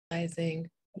realizing.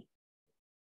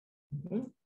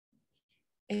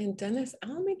 And Dennis,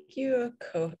 I'll make you a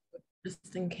co-host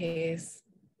just in case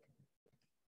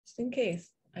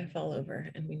I fall over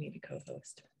and we need a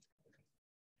co-host.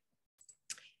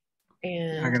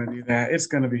 And I'm not gonna do that. It's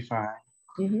gonna be fine.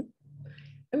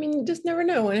 I mean, you just never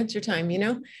know when it's your time, you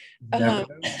know? Never know.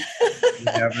 You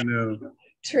never know.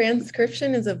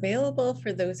 Transcription is available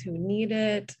for those who need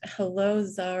it. Hello,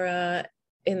 Zara,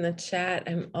 in the chat.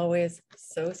 I'm always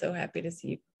so happy to see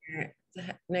you here.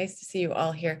 Nice to see you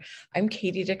all here. I'm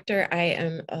Katie Dichter. I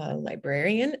am a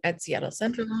librarian at Seattle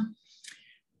Central.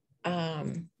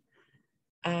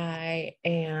 I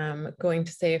am going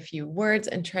to say a few words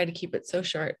and try to keep it so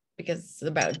short because it's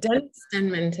about Dennis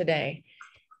Denman today.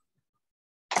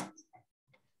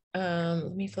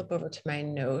 Let me flip over to my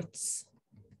notes.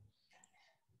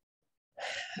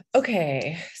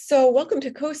 Okay, so welcome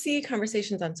to COSI,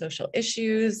 Conversations on Social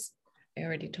Issues. I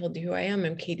already told you who I am.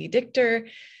 I'm Katie Dichter.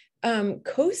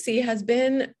 COSI has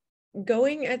been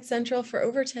going at Central for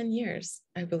over 10 years,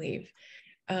 I believe.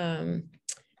 Kelly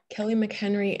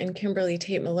McHenry and Kimberly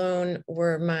Tate Malone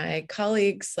were my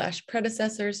colleagues slash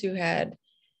predecessors who had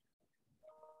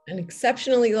an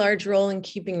exceptionally large role in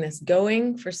keeping this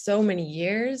going for so many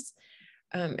years.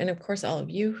 And of course, all of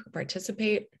you who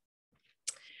participate.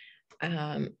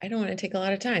 I don't want to take a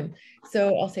lot of time.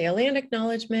 So I'll say a land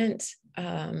acknowledgement.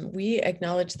 We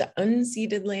acknowledge the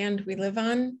unceded land we live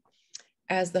on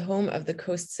as the home of the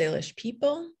Coast Salish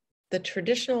people, the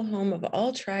traditional home of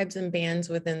all tribes and bands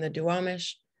within the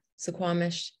Duwamish,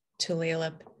 Suquamish,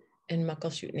 Tulalip, and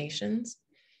Muckleshoot nations.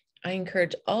 I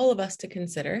encourage all of us to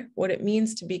consider what it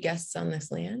means to be guests on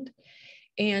this land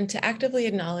and to actively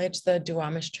acknowledge the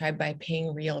Duwamish tribe by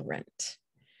paying real rent.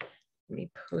 Let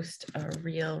me post a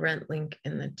real rent link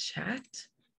in the chat.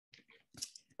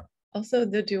 Also,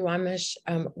 the Duwamish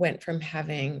went from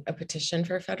having a petition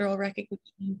for federal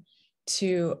recognition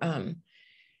to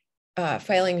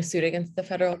filing a suit against the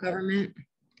federal government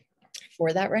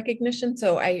for that recognition.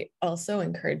 So I also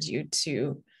encourage you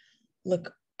to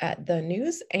look at the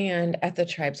news and at the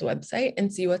tribe's website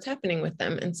and see what's happening with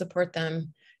them and support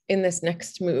them in this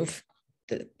next move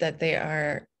that they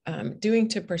are doing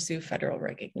to pursue federal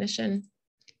recognition.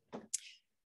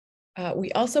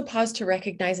 We also pause to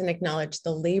recognize and acknowledge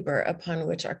the labor upon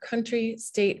which our country,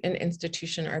 state, and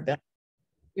institution are built.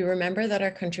 We remember that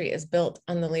our country is built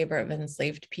on the labor of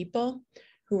enslaved people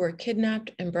who were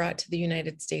kidnapped and brought to the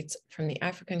United States from the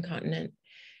African continent,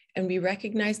 and we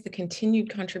recognize the continued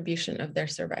contribution of their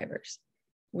survivors.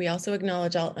 We also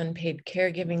acknowledge all unpaid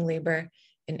caregiving labor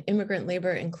and immigrant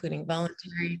labor, including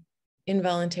voluntary,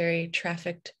 involuntary,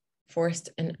 trafficked, forced,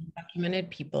 and undocumented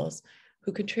peoples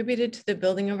who contributed to the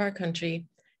building of our country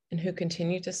and who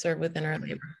continue to serve within our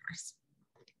labor force.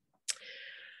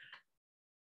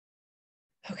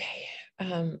 Okay,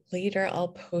 later I'll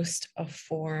post a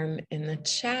form in the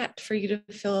chat for you to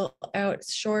fill out.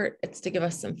 It's short, it's to give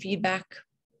us some feedback.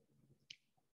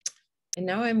 And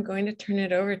now I'm going to turn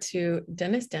it over to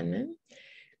Dennis Denman,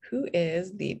 who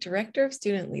is the Director of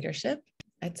Student Leadership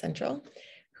at Central,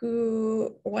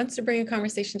 who wants to bring a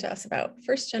conversation to us about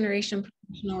first-generation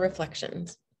professional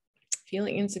reflections,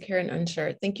 feeling insecure and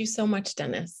unsure. Thank you so much,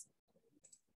 Dennis.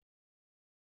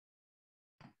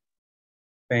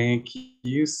 Thank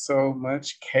you so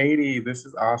much, Katie. This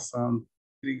is awesome.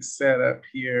 Getting set up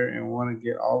here and want to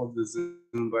get all of the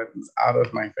Zoom buttons out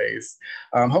of my face.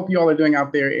 Hope you all are doing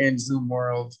out there in Zoom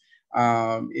world.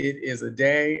 It is a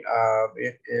day.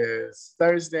 It is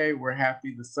Thursday. We're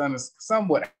happy the sun is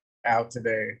somewhat out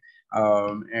today.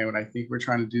 And I think we're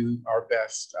trying to do our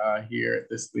best here at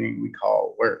this thing we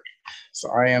call work.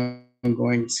 So I am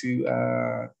going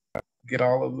to get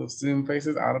all of the Zoom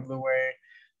faces out of the way.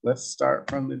 Let's start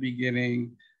from the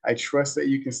beginning. I trust that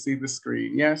you can see the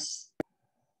screen. Yes?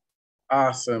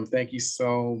 Awesome. Thank you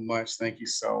so much. Thank you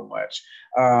so much.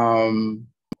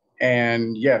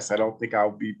 And yes, I don't think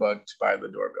I'll be bugged by the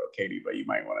doorbell, Katie, but you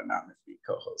might want to not make me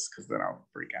co-host because then I'll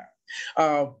freak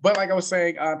out. But like I was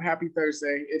saying, happy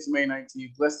Thursday. It's May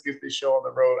 19th. Let's get this show on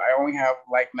the road. I only have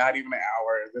like not even an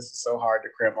hour. This is so hard to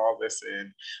cram all this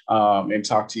in and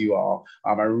talk to you all.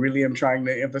 I really am trying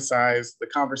to emphasize the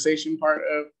conversation part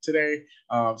of today.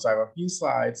 So I have a few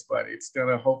slides, but it's going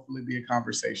to hopefully be a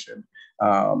conversation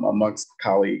amongst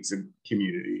colleagues and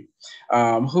community.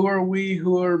 Who are we?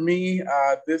 Who are me?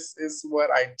 This is what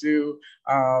I do.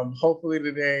 Hopefully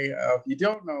today, if you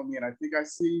don't know me, and I think I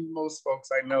see most folks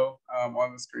I know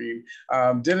on the screen,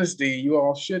 Dennis D, you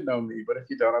all should know me, but if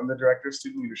you don't, I'm the Director of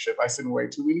Student Leadership. I send way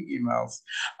too many emails.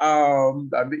 I'm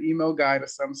the email guy to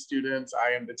some students.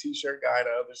 I am the t-shirt guy to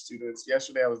other students.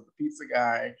 Yesterday, I was the pizza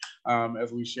guy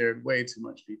as we shared way too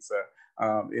much pizza.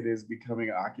 it is becoming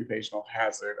an occupational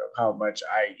hazard of how much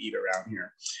I eat around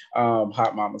here.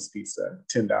 Hot Mama's Pizza,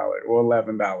 $10 or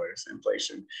 $11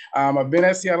 inflation. I've been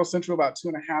at Seattle Central about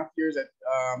 2.5 years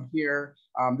here.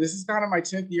 This is kind of my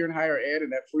 10th year in higher ed,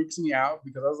 and that freaks me out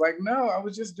because I was like, no, I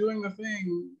was just doing the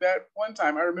thing that one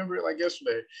time. I remember it like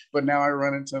yesterday, but now I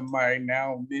run into my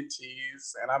now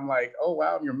mentees and I'm like, oh,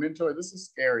 wow, I'm your mentor. This is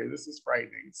scary. This is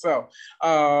frightening. So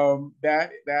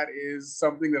that is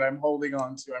something that I'm holding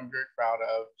on to. I'm very proud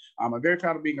of. I'm very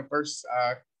proud of being a first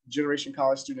generation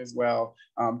college student as well,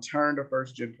 turned a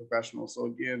first gen professional. So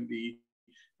again,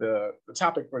 the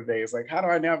topic for today is like, how do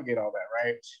I navigate all that,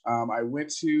 right? I went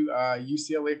to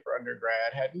UCLA for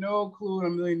undergrad, had no clue in a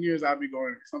million years I'd be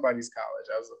going to somebody's college.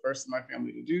 I was the first in my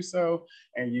family to do so.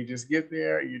 And you just get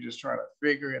there, and you're just trying to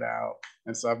figure it out.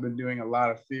 And so I've been doing a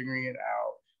lot of figuring it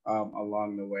out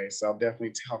along the way. So I'll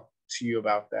definitely talk to you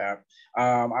about that.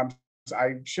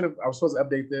 I was supposed to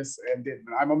update this and didn't.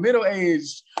 I'm a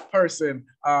middle-aged person,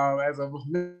 as a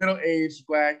middle-aged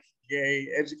Black, gay,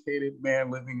 educated man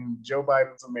living in Joe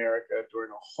Biden's America during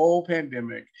a whole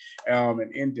pandemic,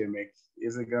 an endemic.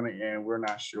 Is it going to end? We're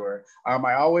not sure.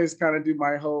 I always kind of do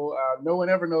my whole, no one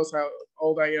ever knows how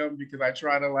old I am because I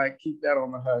try to like keep that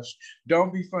on the hush.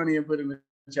 Don't be funny and put in the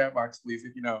chat box, please,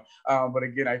 if you know. But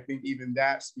again, I think even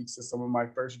that speaks to some of my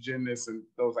first genness and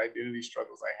those identity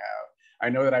struggles I have. I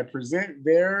know that I present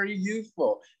very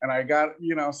youthful and I got,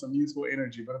 some youthful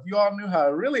energy. But if you all knew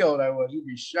how really old I was, you'd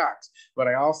be shocked. But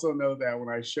I also know that when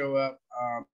I show up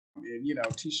in,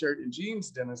 t-shirt and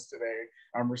jeans dentist today,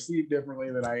 I'm received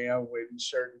differently than I am with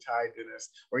shirt and tie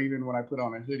dentist, or even when I put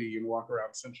on a hoodie and walk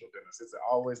around Central Dentist. It's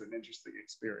always an interesting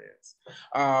experience.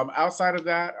 Outside of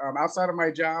that, outside of my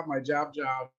job,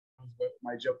 what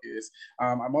my joke is.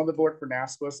 I'm on the board for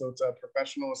NASPA, so it's a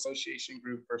professional association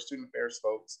group for student affairs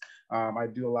folks. I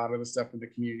do a lot of the stuff in the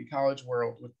community college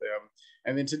world with them.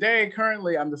 And then today,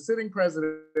 currently, I'm the sitting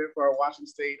president for our Washington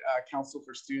State Council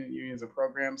for Student Unions and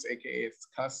Programs, AKA it's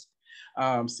CUSP.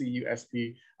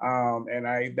 CUSP.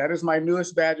 And that is my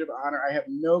newest badge of honor. I have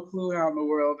no clue how in the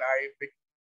world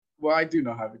I do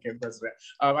know how I became president.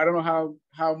 I don't know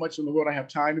how much in the world I have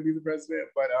time to be the president,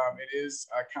 but it is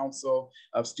a council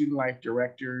of student life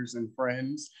directors and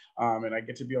friends, and I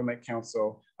get to be on that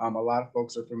council. A lot of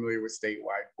folks are familiar with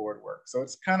statewide board work. So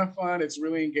it's kind of fun. It's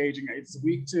really engaging. It's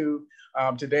week 2.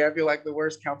 Today I feel like the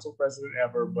worst council president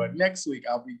ever, but next week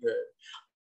I'll be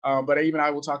good. But even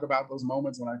I will talk about those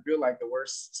moments when I feel like the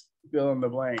worst, fill in the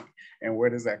blank, and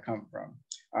where does that come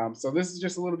from? So this is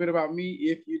just a little bit about me,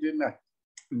 if you did not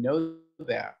know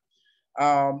that.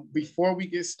 Before we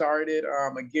get started,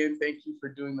 again, thank you for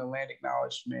doing the land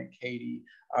acknowledgement, Katie.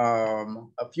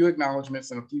 A few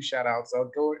acknowledgements and a few shout outs.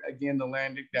 I'll go again, the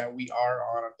land that we are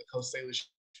on, the Coast Salish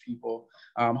people,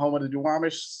 home of the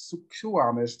Duwamish,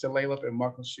 Suwamish, Tulalip, and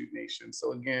Muckleshoot Nation.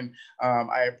 So again,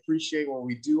 I appreciate when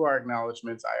we do our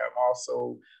acknowledgements. I am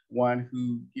also one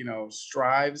who,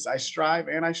 strives. I strive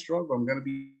and I struggle. I'm going to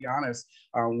be honest.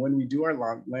 When we do our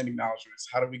land acknowledgements,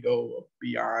 how do we go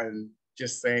beyond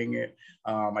just saying it?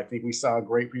 I think we saw a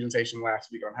great presentation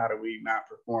last week on how do we not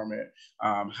perform it?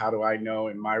 How do I know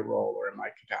in my role or in my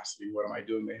capacity, what am I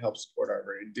doing to help support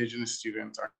our Indigenous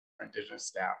students, our Indigenous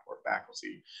staff or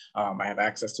faculty? I have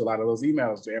access to a lot of those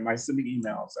emails. Am I sending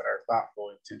emails that are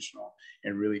thoughtful, intentional,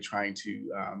 and really trying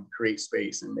to create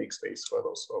space and make space for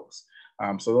those folks?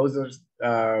 So those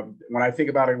are, when I think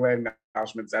about land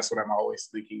acknowledgements, that's what I'm always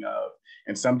thinking of.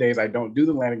 And some days I don't do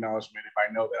the land acknowledgement if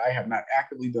I know that I have not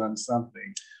actively done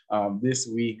something this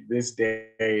week, this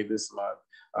day, this month,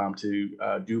 to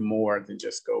do more than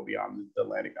just go beyond the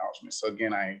land acknowledgement. So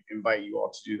again, I invite you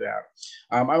all to do that.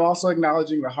 I'm also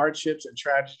acknowledging the hardships and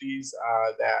tragedies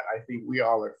that I think we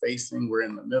all are facing. We're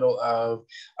in the middle of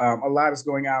a lot is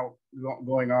going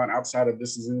on outside of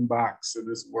this Zoom box in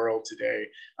this world today.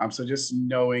 So just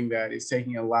knowing that it's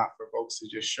taking a lot for folks to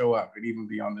just show up and even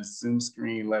be on this Zoom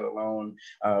screen, let alone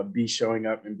be showing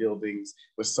up in buildings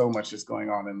with so much that's going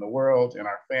on in the world, in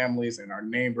our families, in our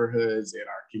neighborhoods, in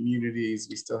our communities.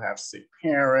 We still have sick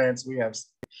parents, we have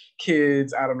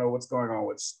kids. I don't know what's going on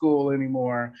with school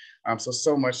anymore.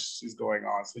 So much is going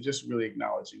on. So just really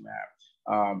acknowledging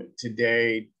that.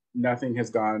 Today, nothing has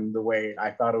gone the way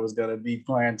I thought it was going to be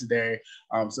planned today.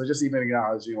 So just even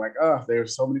acknowledging like,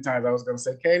 there's so many times I was going to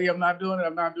say, Katie, I'm not doing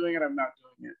it.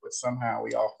 But somehow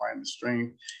we all find the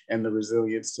strength and the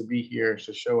resilience to be here,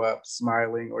 to show up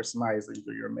smiling or smizing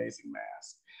through your amazing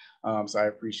mask. So I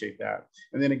appreciate that.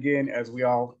 And then again, as we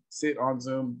all sit on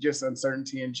Zoom, just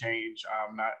uncertainty and change,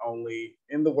 not only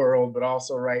in the world, but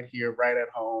also right here, right at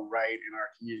home, right in our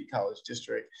community college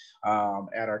district,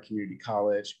 at our community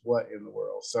college, what in the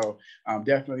world? So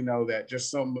definitely know that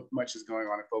just so much is going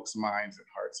on in folks' minds and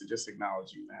hearts, and just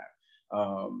acknowledging that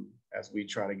as we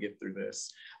try to get through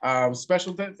this.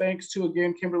 Special thanks to,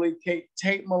 again, Kimberly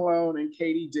Tate Malone and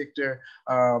Katie Dichter,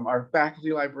 our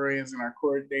faculty librarians and our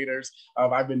coordinators.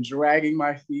 I've been dragging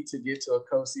my feet to get to a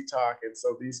COSI talk, and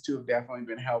so these two have definitely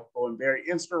been helpful and very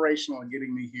inspirational in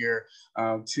getting me here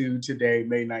to today,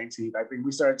 May 19th. I think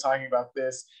we started talking about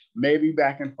this maybe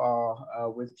back in fall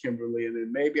with Kimberly, and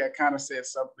then maybe I kind of said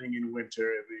something in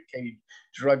winter, and then Katie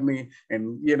drugged me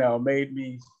and, you know, made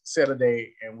me set a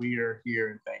date, and we are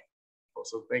here and thankful.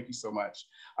 So thank you so much.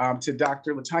 To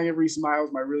Dr. Latanya Reese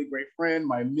Miles, my really great friend,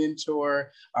 my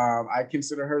mentor. I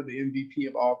consider her the MVP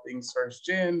of all things First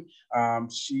Gen.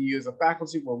 She is a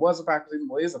faculty, well, is a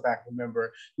faculty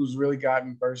member who's really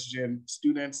gotten First Gen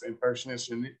students and First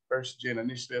Gen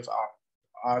initiatives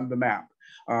on the map.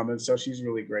 And so she's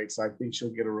really great. So I think she'll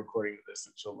get a recording of this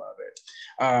and she'll love it.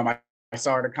 I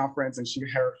saw her at a conference, and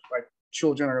her like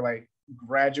children are like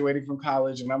graduating from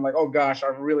college, and I'm like, oh gosh,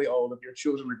 I'm really old if your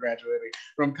children are graduating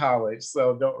from college,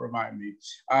 so don't remind me.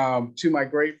 To my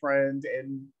great friend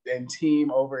and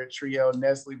team over at Trio,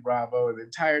 Nestle Bravo, and the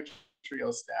entire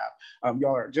Trio staff,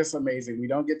 y'all are just amazing. We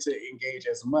don't get to engage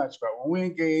as much, but when we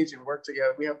engage and work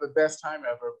together, we have the best time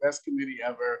ever, best community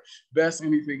ever, best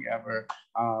anything ever.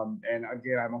 And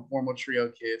again, I'm a former Trio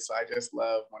kid, so I just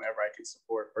love whenever I can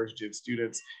support First Gen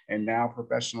students and now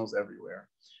professionals everywhere.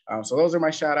 So those are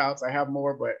my shout outs. I have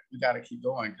more, but we got to keep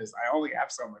going because I only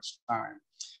have so much time.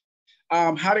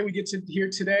 How did we get to here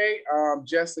today?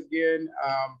 Just again,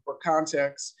 for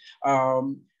context,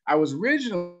 I was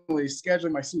originally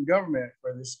scheduling my student government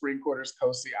for this spring quarters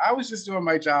COSI. I was just doing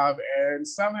my job, and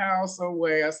somehow, some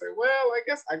way, I said, well, I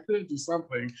guess I could do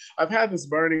something. I've had this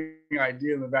burning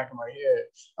idea in the back of my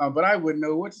head, but I wouldn't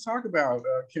know what to talk about,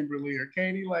 Kimberly or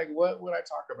Katie. Like, what would I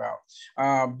talk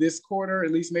about? This quarter,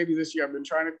 at least maybe this year, I've been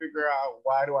trying to figure out,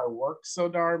 why do I work so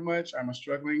darn much? I'm a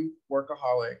struggling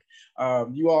workaholic.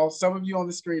 Some of you on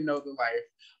the screen know the life.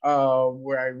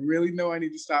 Where I really know I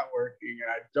need to stop working,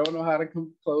 and I don't know how to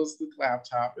close the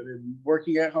laptop, and then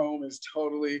working at home has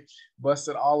totally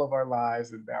busted all of our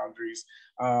lives and boundaries.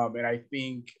 And I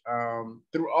think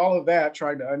through all of that,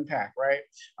 trying to unpack, right?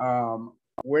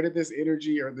 Where did this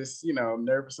energy or this,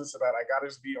 nervousness about I gotta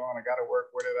just be on, I gotta work,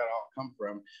 where did that all come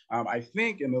from? I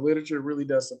think, and the literature really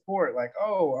does support, like,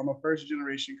 oh, I'm a first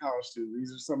generation college student.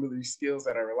 These are some of these skills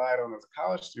that I relied on as a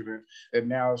college student that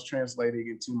now is translating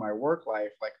into my work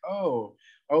life. Like, oh,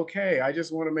 okay, I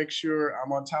just want to make sure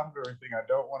I'm on top of everything. I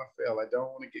don't want to fail. I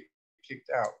don't want to get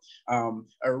kicked out.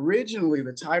 Originally,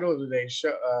 the title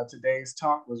of today's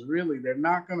talk was really, they're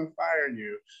not going to fire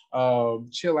you.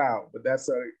 Chill out. But that's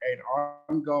an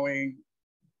ongoing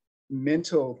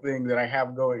mental thing that I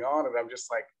have going on, and I'm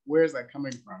just like, where's that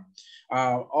coming from?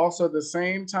 Also, at the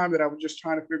same time that I was just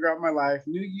trying to figure out my life,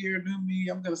 new year, new me,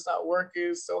 I'm gonna stop working,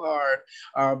 it's so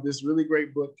hard. This really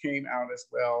great book came out as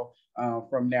well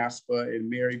from NASPA and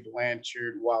Mary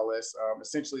Blanchard Wallace.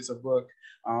 Essentially, it's a book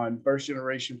on first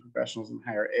generation professionals in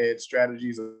higher ed,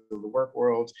 strategies of the work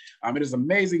world. It is an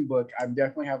amazing book. I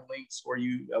definitely have links for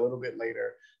you a little bit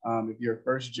later if you're a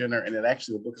first gener, and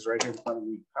the book is right here in front of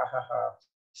me. Ha ha ha.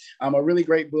 A really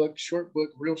great book, short book,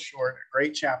 real short,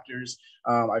 great chapters.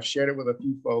 I've shared it with a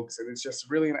few folks, and it's just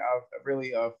really a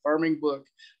really affirming book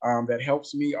that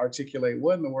helps me articulate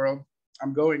what in the world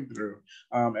I'm going through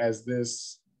as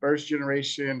this first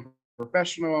generation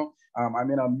professional.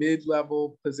 I'm in a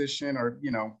mid-level position, or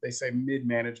they say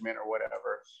mid-management or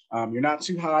whatever. You're not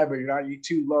too high, but you're not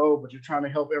too low, but you're trying to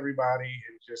help everybody.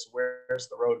 And just, where's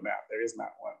the roadmap? There is not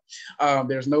one.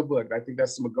 There's no book. I think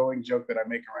that's some going joke that I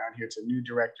make around here to new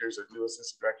directors or new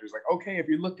assistant directors. Like, okay, if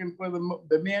you're looking for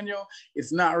the manual,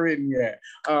 it's not written yet.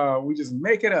 We just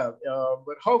make it up.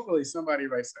 But hopefully somebody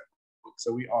writes that book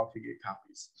so we all can get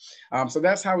copies. So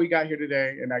that's how we got here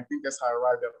today. And I think that's how I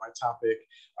arrived at my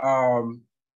topic.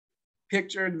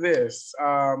 Picture this.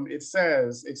 It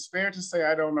says, it's fair to say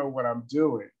I don't know what I'm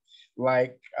doing.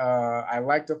 Like, I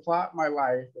like to plot my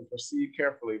life and proceed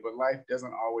carefully, but life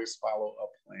doesn't always follow a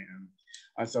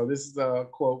plan. So this is a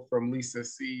quote from Lisa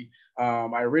C.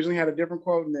 I originally had a different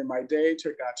quote, and then my day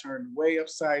got turned way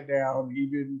upside down.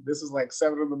 This is like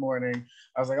 7 in the morning.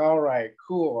 I was like, all right,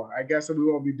 cool. I guess we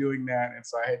won't be doing that. And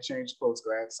so I had changed quotes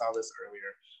because I saw this earlier.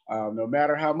 No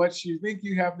matter how much you think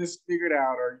you have this figured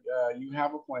out or you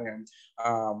have a plan,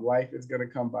 life is going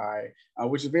to come by,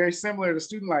 which is very similar to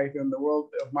student life in the world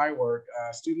of my work.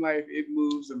 Student life, it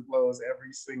moves and flows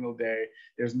every single day.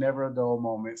 There's never a dull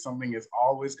moment. Something is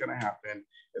always going to happen.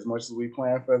 As much as we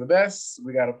plan for the best,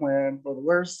 we got to plan for the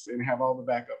worst and have all the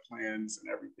backup plans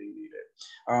and everything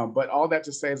needed. But all that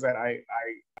to say is that I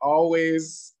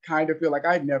always kind of feel like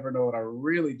I never know what I'm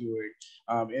really doing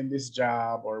in this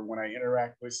job, or when I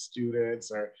interact with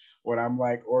students, or when I'm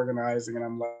like organizing and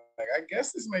I'm like, I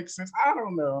guess this makes sense. I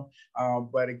don't know.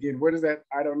 But again, where does that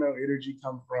I don't know energy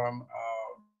come from?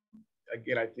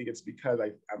 Again, I think it's because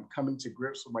I'm coming to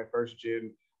grips with my first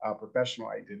gen professional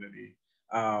identity.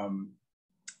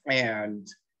 And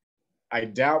I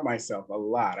doubt myself a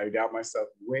lot. I doubt myself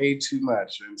way too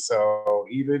much. And so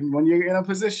even when you're in a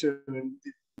position and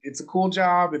it's a cool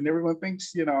job and everyone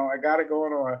thinks, I got it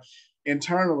going on,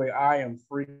 internally, I am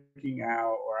freaking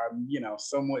out, or I'm,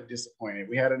 somewhat disappointed.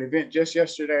 We had an event just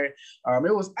yesterday.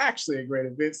 It was actually a great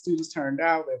event. Students turned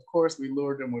out. Of course, we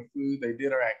lured them with food. They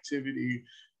did our activity.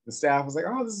 The staff was like,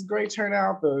 oh, this is great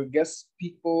turnout. The guest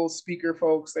speaker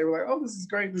folks, they were like, oh, this is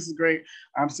great. This is great.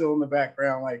 I'm still in the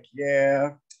background like,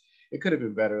 yeah, it could have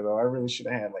been better though. I really should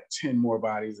have had like 10 more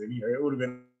bodies in here. It would have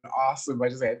been awesome if I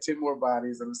just had 10 more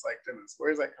bodies. And it's like, goodness,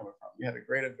 where's that coming from? You had a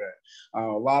great event. A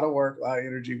lot of work, a lot of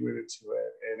energy went into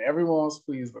it. And everyone was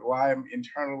pleased, but why I'm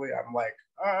internally, I'm like,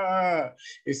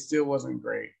 it still wasn't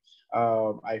great.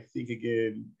 I think,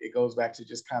 again, it goes back to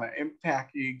just kind of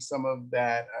impacting some of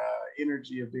that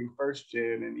energy of being first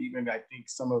gen, and even I think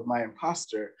some of my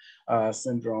imposter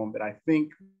syndrome that I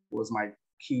think was my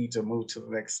key to move to the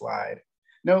next slide.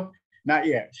 No, not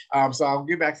yet. So I'll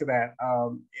get back to that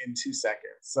in 2 seconds.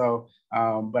 So,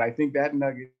 but I think that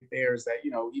nugget there is that,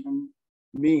 even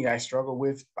me, I struggle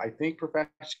with, I think,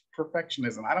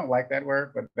 perfectionism. I don't like that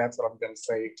word, but that's what I'm going to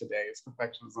say today. It's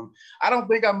perfectionism. I don't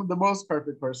think I'm the most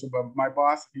perfect person, but my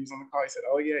boss, he was on the call, he said,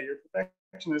 oh yeah, you're a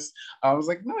perfectionist. I was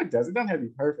like, no, it doesn't. It doesn't have to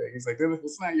be perfect. He's like, then if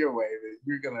it's not your way, then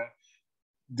you're going to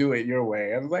do it your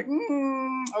way. I was like,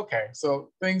 okay.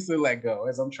 So things to let go.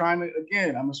 As I'm trying to,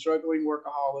 again, I'm a struggling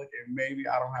workaholic, and maybe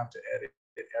I don't have to edit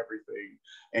everything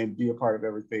and be a part of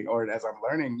everything. Or as I'm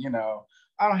learning,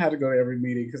 I don't have to go to every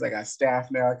meeting because I got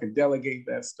staff now. I can delegate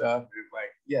that stuff. And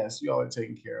like, yes, you all are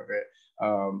taking care of it.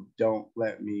 Don't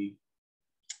let me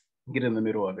get in the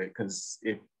middle of it, because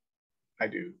if I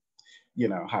do,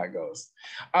 how it goes.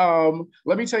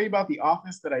 Let me tell you about the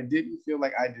office that I didn't feel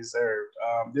like I deserved.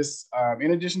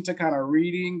 In addition to kind of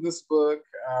reading this book,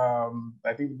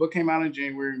 I think the book came out in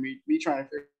January, me trying to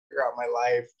figure out my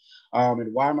life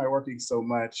and why am I working so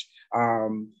much.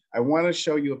 I want to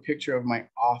show you a picture of my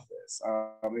office.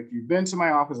 If you've been to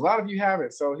my office, a lot of you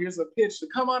haven't. So here's a pitch to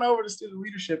come on over to Student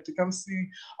Leadership to come see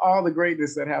all the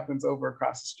greatness that happens over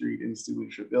across the street in the Student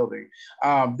Leadership building.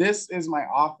 This is my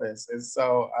office. And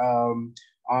so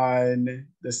on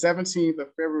the 17th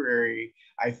of February,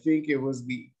 I think it was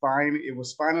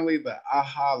finally the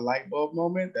aha light bulb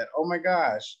moment that, oh my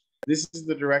gosh, this is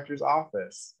the director's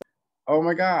office. Oh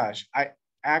my gosh, I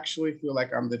actually feel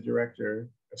like I'm the director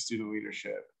of student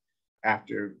leadership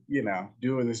after,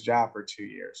 doing this job for 2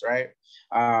 years, right?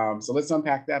 So let's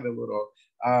unpack that a little.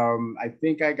 I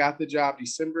think I got the job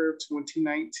December of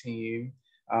 2019.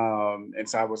 And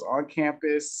so I was on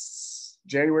campus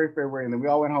January, February, and then we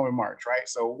all went home in March, right?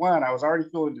 So I was already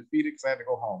feeling defeated because I had to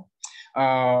go home.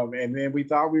 And then we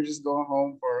thought we were just going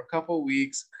home for a couple of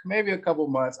weeks, maybe a couple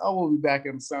of months. Oh, we'll be back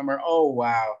in summer. Oh,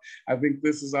 wow. I think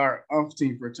this is our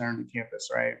umpteenth return to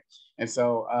campus, right? And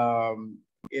so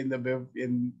in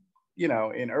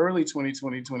early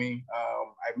 2020,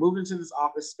 I moved into this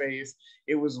office space.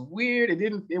 It was weird.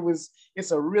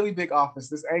 It's a really big office.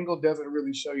 This angle doesn't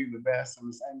really show you the best, and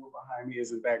this angle behind me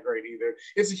isn't that great either.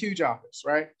 It's a huge office,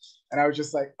 right? And I was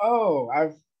just like, oh,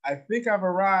 I think I've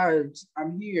arrived.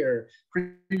 I'm here.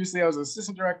 Previously, I was an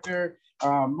assistant director.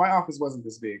 My office wasn't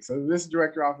this big. So this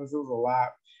director office, it was a lot.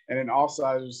 And then also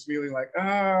I was just feeling like,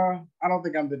 I don't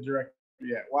think I'm the director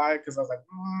yet. Why? Because I was like,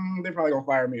 they're probably gonna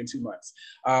fire me in 2 months.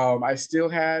 I still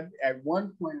had, at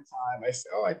one point in time, I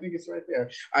said, oh, I think it's right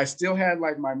there. I still had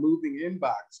like my moving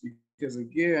inbox, because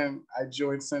again, I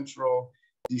joined Central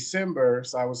December.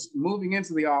 So I was moving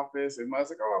into the office, and I was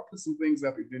like, oh, I'll put some things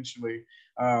up eventually.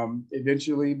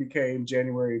 Eventually became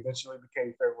January, eventually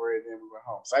became February, and then we went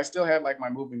home. So I still had like my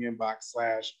moving inbox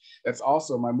 / that's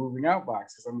also my moving out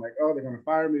box, because I'm like, oh, they're gonna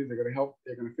fire me, they're gonna help,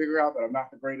 they're gonna figure out that I'm not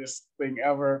the greatest thing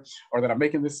ever, or that I'm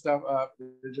making this stuff up,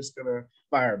 they're just gonna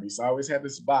fire me. So I always had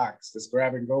this box, this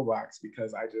grab and go box,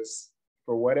 because I just,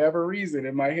 for whatever reason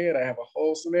in my head, I have a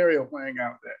whole scenario playing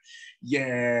out that,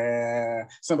 yeah,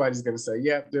 somebody's going to say,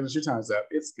 yeah, Dennis, your time's up.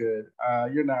 It's good.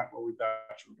 You're not what we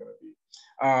thought you were going to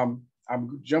be.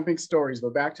 I'm jumping stories,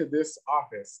 but back to this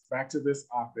office.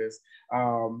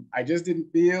 I just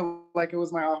didn't feel like it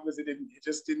was my office. It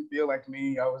just didn't feel like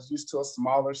me. I was used to a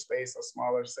smaller space, a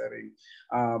smaller setting.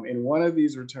 In one of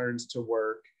these returns to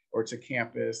work or to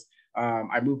campus,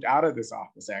 I moved out of this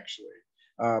office actually.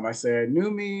 I said,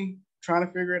 new me, trying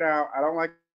to figure it out. I don't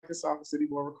like this office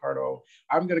anymore, Ricardo.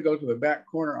 I'm gonna go to the back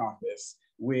corner office,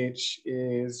 which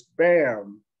is,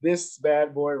 bam, this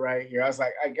bad boy right here. I was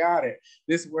like, I got it.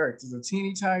 This works. It's a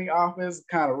teeny tiny office,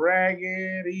 kind of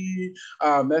raggedy.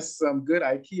 That's some good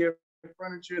IKEA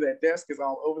furniture. That desk is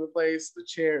all over the place. The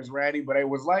chair is ratty, but it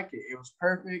was like it. It was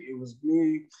perfect. It was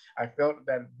me. I felt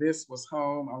that this was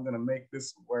home. I'm gonna make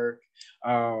this work.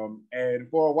 And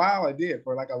for a while I did.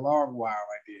 For like a long while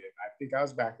I did. I think I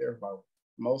was back there for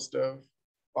most of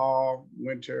fall,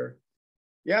 winter.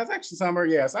 Yeah, it's actually summer.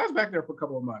 Yeah, so I was back there for a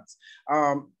couple of months.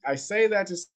 I say that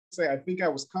to say I think I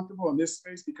was comfortable in this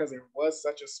space because it was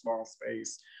such a small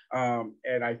space.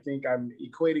 And I think I'm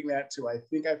equating that to, I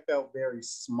think I felt very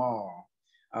small,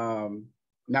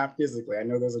 not physically. I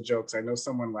know there's a joke, so I know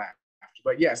someone laughed.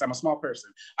 But yes, I'm a small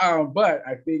person. But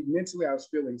I think mentally I was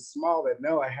feeling small, that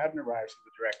no, I hadn't arrived to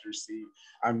the director's seat.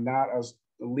 I'm not a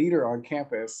leader on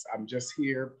campus. I'm just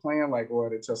here playing like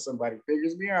one until somebody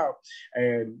figures me out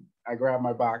and I grab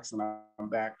my box and I'm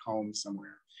back home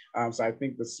somewhere. So I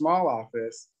think the small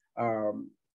office,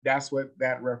 that's what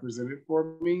that represented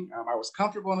for me. I was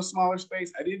comfortable in a smaller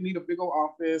space. I didn't need a big old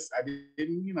office. I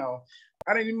didn't need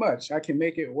much. I can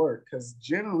make it work because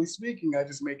generally speaking, I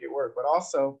just make it work. But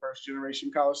also first generation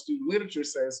college student literature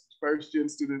says first gen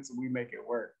students, we make it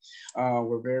work.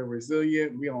 We're very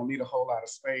resilient. We don't need a whole lot of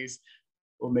space.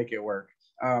 We'll make it work.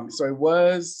 So it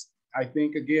was, I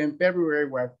think, again, February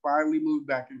where I finally moved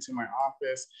back into my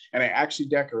office and I actually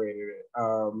decorated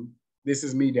it. This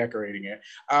is me decorating it.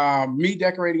 Me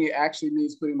decorating it actually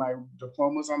means putting my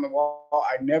diplomas on the wall.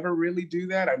 I never really do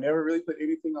that. I never really put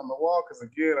anything on the wall because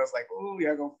again, I was like, oh,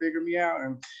 y'all gonna figure me out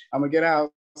and I'm gonna get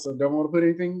out. So don't want to put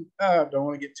anything up, don't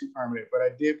want to get too permanent, but I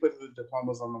did put the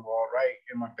diplomas on the wall right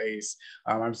in my face.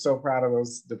 I'm so proud of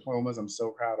those diplomas. I'm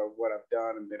so proud of what I've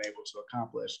done and been able to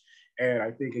accomplish. And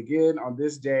I think again, on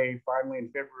this day, finally in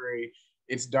February,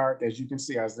 it's dark. As you can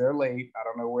see, I was there late. I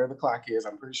don't know where the clock is.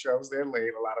 I'm pretty sure I was there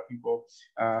late. A lot of people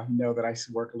know that I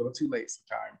work a little too late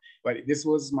sometimes. But this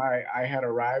was my I had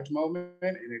arrived moment.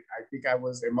 And I think I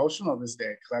was emotional this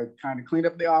day because I kind of cleaned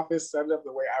up the office, set it up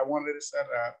the way I wanted to set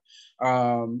it up.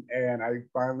 And I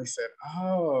finally said,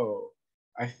 oh,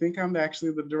 I think I'm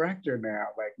actually the director now.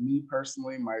 Like me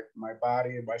personally, my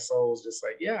body and my soul is just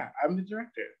like, yeah, I'm the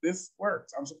director. This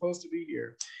works. I'm supposed to be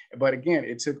here. But again,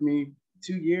 it took me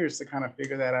 2 years to kind of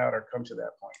figure that out or come to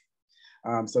that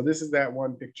point. So this is that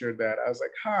one picture that I was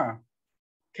like, huh,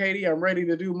 Katie, I'm ready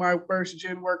to do my first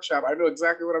gen workshop. I know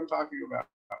exactly what I'm talking about.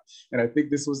 And I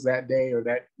think this was that day or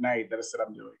that night that I said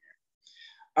I'm doing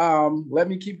it. Let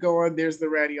me keep going. There's the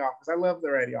Ratty office. I love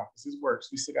the Ratty office. It works.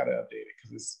 We still got to update it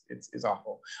because it's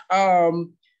awful.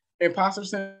 Imposter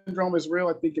syndrome is real.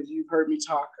 I think if you've heard me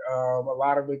talk, a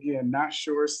lot of, again, not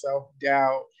sure,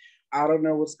 self-doubt. I don't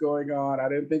know what's going on. I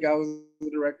didn't think I was the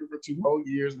director for 2 whole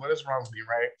years. What is wrong with me,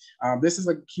 right? This is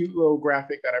a cute little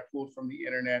graphic that I pulled from the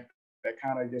internet that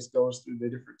kind of just goes through the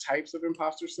different types of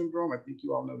imposter syndrome. I think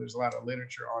you all know there's a lot of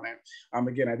literature on it.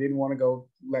 Again, I didn't want to go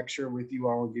lecture with you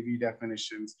all and give you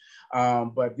definitions,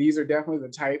 but these are definitely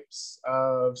the types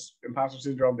of imposter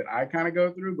syndrome that I kind of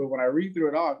go through. But when I read through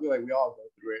it all, I feel like we all go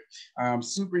through it.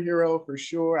 Superhero for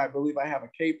sure. I believe I have a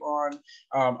cape on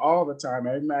all the time.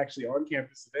 I'm actually on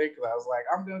campus today because I was like,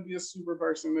 I'm going to be a super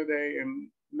person today and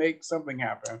make something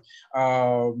happen.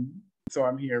 So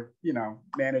I'm here,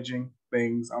 managing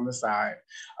things on the side.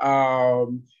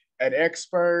 An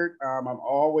expert, I'm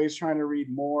always trying to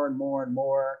read more and more and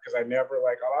more because I never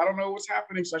I don't know what's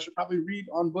happening, so I should probably read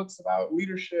on books about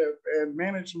leadership and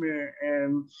management.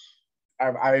 And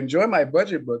I enjoy my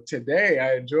budget book today.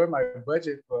 I enjoy my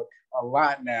budget book a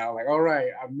lot now. Like, all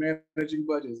right, I'm managing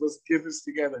budgets. Let's get this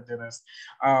together, Dennis.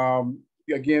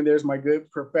 Again, there's my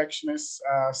good perfectionist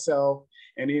self,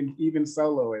 and even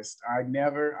soloist. I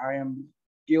am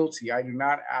guilty. I do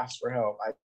not ask for help.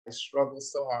 I struggle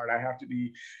so hard. I have to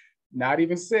be not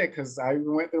even sick because I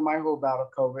even went through my whole bout of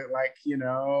COVID,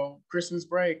 Christmas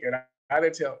break, and I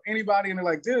didn't tell anybody, and they're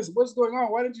like, Dennis, what's going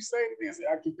on? Why didn't you say anything? I said,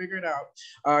 I can figure it out.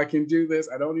 I can do this.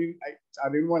 I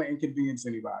didn't want to inconvenience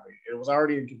anybody. It was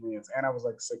already inconvenience, and I was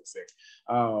sick.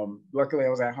 Luckily, I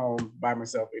was at home by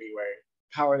myself anyway.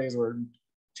 Holidays were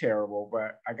terrible,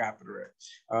 but I got through it.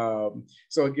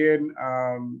 So again,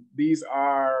 these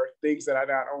are things that I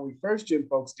not only first gen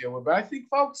folks deal with, but I think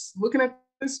folks looking at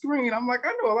this screen, I'm like,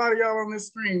 I know a lot of y'all on this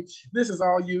screen. This is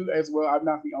all you as well. I'm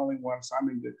not the only one, so I'm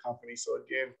in good company. So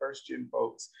again, first gen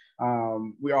folks,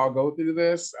 we all go through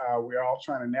this. We're all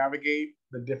trying to navigate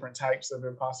the different types of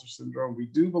imposter syndrome. We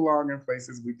do belong in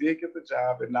places. We did get the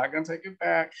job. They're not going to take it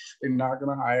back. They're not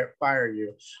going to fire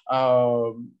you.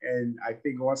 And I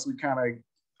think once we kind of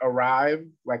arrive,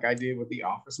 like I did with the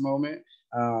office moment,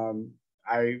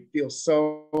 I feel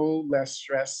so less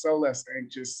stressed, so less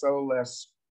anxious, so less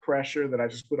pressure that I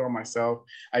just put on myself.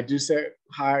 I do set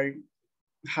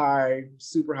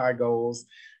super high goals,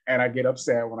 and I get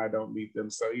upset when I don't meet them.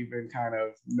 So even kind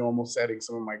of normal setting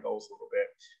some of my goals a little bit,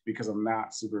 because I'm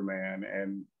not Superman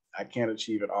and I can't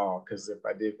achieve it all, because if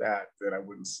I did that, then I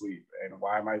wouldn't sleep. And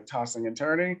why am I tossing and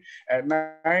turning at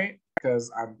night?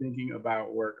 Because I'm thinking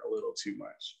about work a little too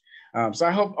much. So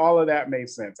I hope all of that made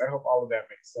sense. I hope all of that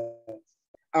makes sense.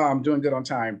 I'm doing good on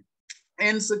time.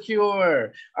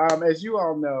 Insecure. As you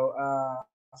all know,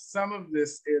 some of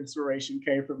this inspiration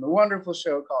came from the wonderful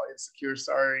show called Insecure,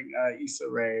 starring Issa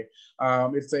Rae.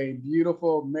 It's a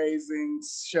beautiful, amazing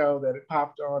show that it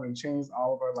popped on and changed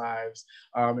all of our lives.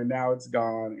 And now it's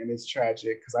gone, and it's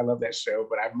tragic because I love that show,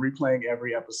 but I'm replaying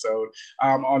every episode.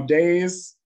 On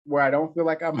days where I don't feel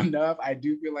like I'm enough, I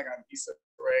do feel like I'm Issa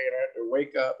Rae, and I have to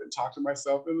wake up and talk to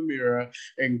myself in the mirror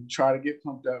and try to get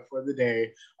pumped up for the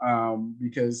day,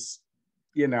 because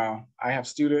you know, I have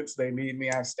students, they need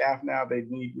me. I have staff now, they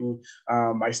need me.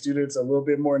 My students are a little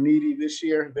bit more needy this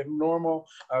year than normal.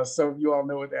 Some of you all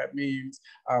know what that means.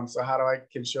 So how do I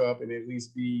can show up and at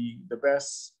least be the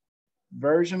best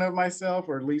version of myself,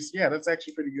 or at least, yeah, that's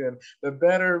actually pretty good. The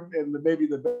better and maybe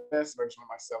the best version of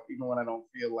myself, even when I don't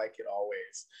feel like it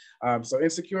always. So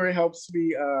Insecure helps me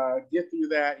get through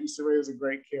that. Issa Rae is a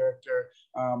great character.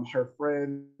 Her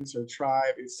friends, her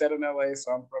tribe, it's set in LA,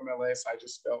 so I'm from LA, so I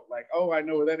just felt like, oh, I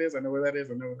know where that is, I know where that is,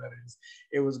 I know where that is.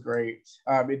 It was great.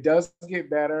 It does get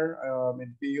better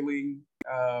in feeling,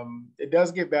 it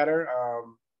does get better.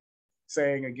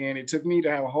 Saying again, it took me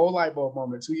to have a whole light bulb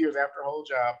moment 2 years after a whole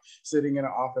job, sitting in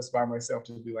an office by myself,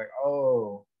 to be like,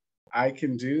 oh, I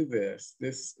can do this.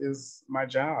 This is my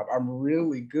job. I'm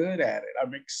really good at it.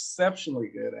 I'm exceptionally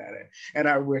good at it. And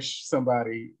I wish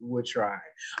somebody would try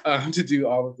to do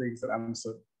all the things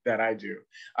that I do.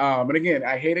 And again,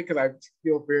 I hate it because I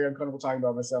feel very uncomfortable talking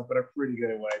about myself, but I'm pretty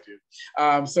good at what I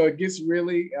do. So it gets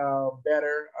really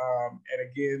better. And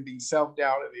again, the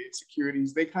self-doubt and the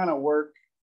insecurities, they kind of work.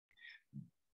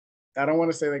 I don't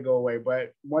want to say they go away,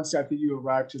 but once I think you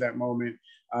arrive to that moment,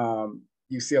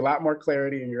 you see a lot more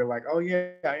clarity, and you're like, oh yeah,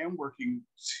 I am working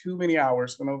too many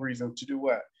hours for no reason. To do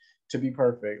what? To be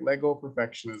perfect. Let go of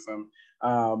perfectionism.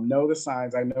 Know the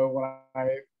signs. I know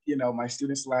when my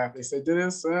students laugh, they said,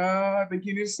 Dennis, I think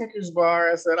you need a Snickers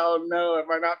bar. I said, oh no, am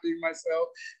I not being myself?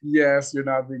 Yes, you're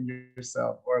not being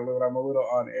yourself. Or I'm a little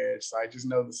on edge. So I just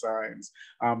know the signs.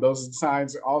 Those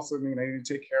signs also mean I need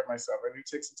to take care of myself. I need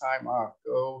to take some time off.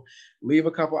 Go leave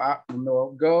a couple out.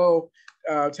 Go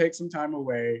take some time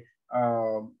away.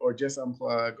 Or just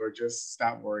unplug, or just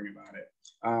stop worrying about it.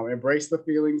 Embrace the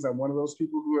feelings. I'm one of those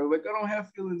people who are like, I don't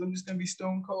have feelings. I'm just gonna be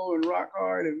stone cold and rock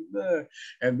hard, and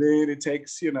then it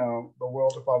takes the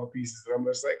world to fall to pieces. And I'm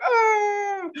just like,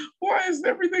 why is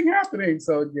everything happening?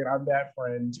 So again, I'm that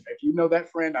friend. If you know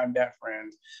that friend, I'm that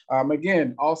friend.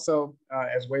 Again, also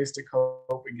as ways to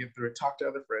cope and get through it, talk to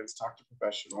other friends, talk to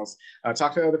professionals,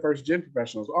 talk to other first gen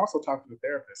professionals. Also talk to the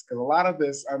therapist, because a lot of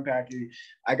this unpacking,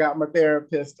 I got my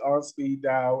therapist on speed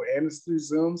dial, and it's through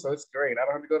Zoom, so it's great. I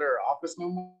don't have to go to her office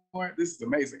no more. This is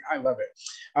amazing. I love it.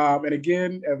 And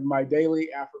again, my daily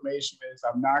affirmation is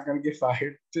I'm not going to get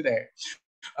fired today.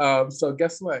 So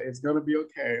guess what? It's going to be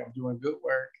okay. I'm doing good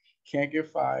work. Can't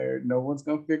get fired. No one's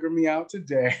going to figure me out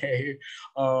today.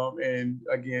 And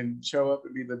again, show up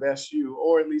and be the best you,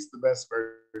 or at least the best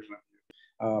version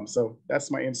of you. So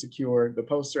that's my Insecure. The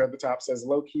poster at the top says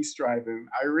low-key striving.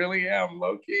 I really am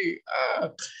low-key.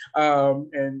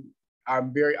 And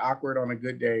I'm very awkward on a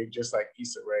good day, just like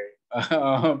Issa Rae.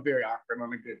 I'm very awkward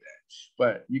on a good day.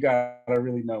 But you gotta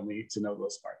really know me to know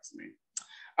those parts of me.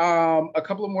 A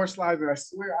couple of more slides, and I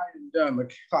swear I am done.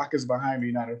 The clock is behind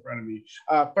me, not in front of me.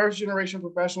 First generation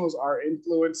professionals are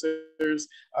influencers.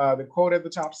 The quote at the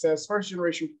top says, first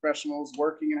generation professionals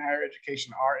working in higher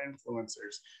education are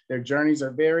influencers. Their journeys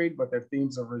are varied, but their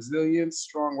themes of resilience,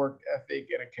 strong work ethic,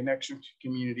 and a connection to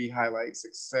community highlight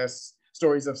success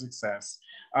stories of success.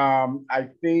 I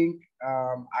think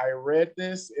I read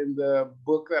this in the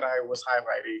book that I was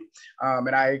highlighting,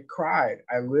 and I cried.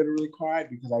 I literally cried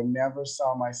because I never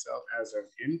saw myself as an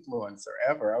influencer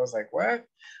ever. I was like, what?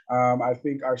 I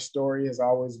think our story has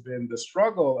always been the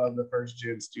struggle of the first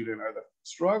gen student, or the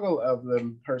struggle of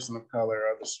the person of color,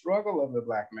 or the struggle of the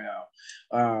Black male,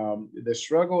 the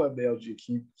struggle of the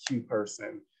LGBTQ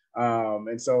person.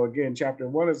 And so again, chapter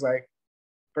 1 is like,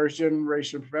 first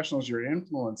generation professionals, you're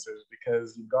influencers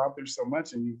because you've gone through so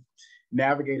much and you've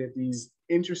navigated these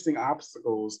interesting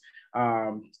obstacles,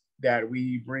 that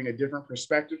we bring a different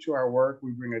perspective to our work.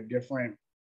 We bring a different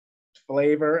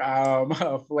flavor,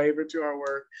 flavor to our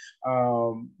work.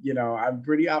 I'm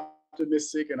pretty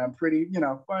optimistic and I'm pretty,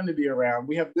 fun to be around.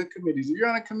 We have good committees. If you're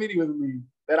on a committee with me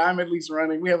that I'm at least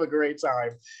running, we have a great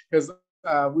time because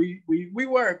we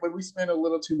work, but we spend a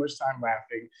little too much time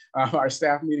laughing. Our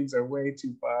staff meetings are way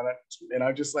too fun. And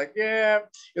I'm just like, yeah,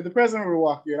 if the president were to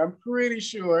walk in, I'm pretty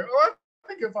sure, or I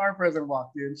think if our president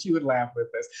walked in, she would laugh with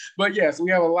us. But yes,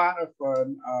 we have a lot of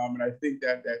fun. And I think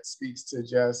that speaks to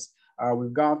just,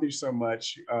 we've gone through so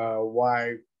much.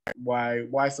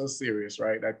 Why so serious,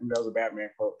 right? I think that was a Batman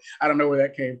quote. I don't know where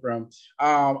that came from.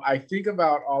 I think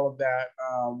about all of that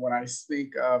when I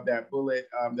think of that bullet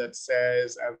that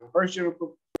says, as a first year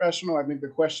professional, I think the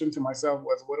question to myself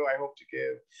was, what do I hope to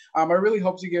give? I really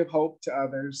hope to give hope to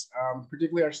others,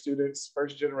 particularly our students,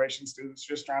 first generation students,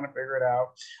 just trying to figure it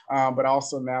out. But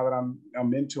also now that I'm a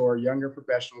mentor, younger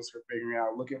professionals who are figuring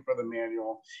out, looking for the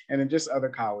manual, and then just other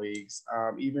colleagues.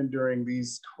 Even during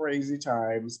these crazy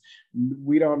times,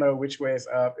 we don't know which way is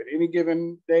up. At any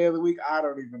given day of the week, I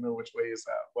don't even know which way is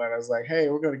up. But I was like, hey,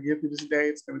 we're going to get through this day.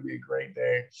 It's going to be a great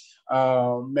day.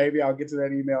 Maybe I'll get to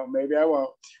that email. Maybe I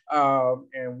won't.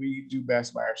 And we do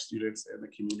best by our students and the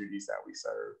communities that we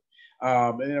serve.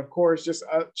 And then, of course, just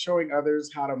showing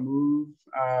others how to move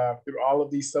through all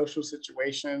of these social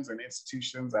situations and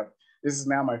institutions. This is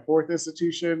now my 4th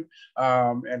institution,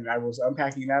 and I was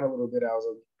unpacking that a little bit. I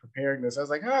was preparing this. I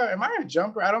was like, oh, am I a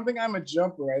jumper? I don't think I'm a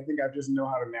jumper. I think I just know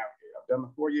how to navigate. I've done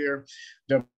the 4-year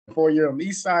on the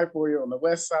east side, 4-year on the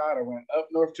west side. I went up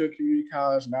north to a community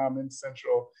college. Now I'm in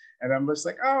Central. And I'm just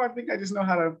like, oh, I think I just know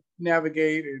how to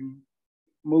navigate and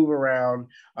move around.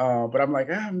 But I'm like,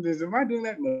 am I doing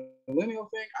that millennial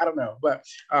thing? I don't know. But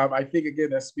I think,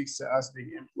 again, that speaks to us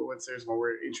being influencers when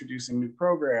we're introducing new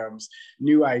programs,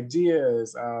 new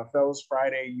ideas. Fellows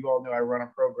Friday, you all know I run a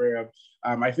program.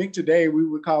 I think today we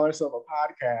would call ourselves a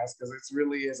podcast because it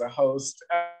really is a host,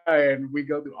 and we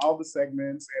go through all the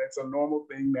segments, and it's a normal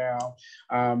thing now.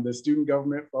 The student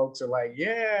government folks are like,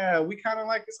 yeah, we kind of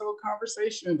like this whole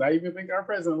conversation. I even think our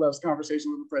president loves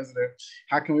conversation with the president.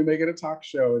 How can we make it a talk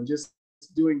show? And just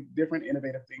doing different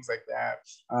innovative things like that.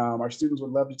 Our students would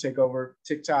love to take over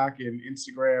TikTok and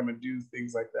Instagram and do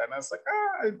things like that. And I was like,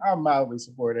 I'll mildly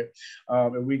support it,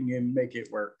 and we can make it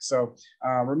work. So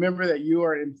remember that you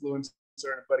are influenced.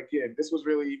 But again, this was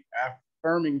really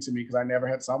affirming to me because I never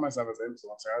had saw myself as an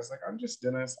influencer. I was like, I'm just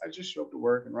Dennis. I just show up to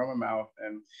work and run my mouth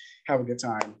and have a good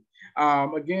time.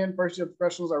 Again, first year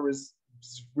professionals are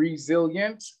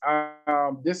resilient.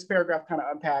 This paragraph kind of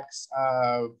unpacks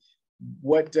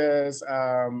what does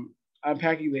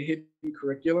unpacking the hidden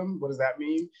curriculum. What does that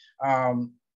mean?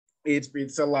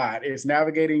 It's a lot. It's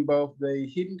navigating both the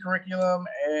hidden curriculum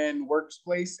and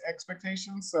workplace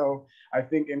expectations. So I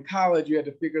think in college, you had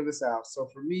to figure this out. So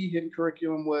for me, hidden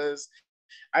curriculum was,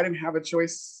 I didn't have a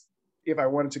choice if I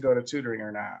wanted to go to tutoring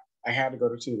or not. I had to go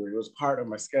to tutoring. It was part of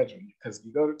my schedule because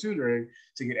you go to tutoring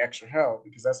to get extra help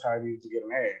because that's how I needed to get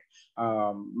an A.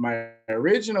 My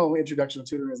original introduction to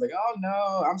tutoring was like, oh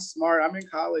no, I'm smart. I'm in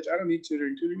college. I don't need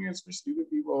tutoring. Tutoring is for stupid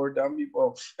people or dumb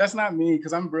people. That's not me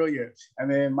because I'm brilliant.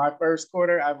 And then my first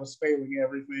quarter, I was failing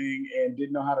everything and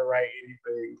didn't know how to write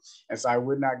anything. And so I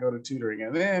would not go to tutoring.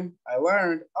 And then I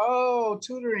learned, oh,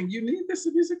 tutoring, you need this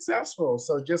to be successful.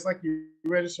 So just like you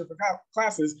register for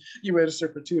classes, you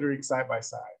register for tutoring side by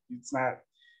side. It's not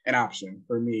an option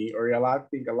for me, or I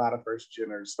think a lot of first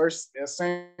geners. The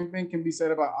same thing can be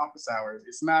said about office hours.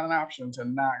 It's not an option to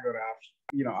not go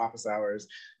to office hours.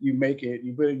 You make it,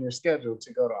 you put in your schedule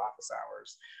to go to office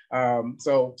hours.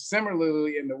 So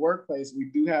similarly in the workplace, we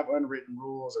do have unwritten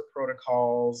rules or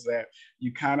protocols that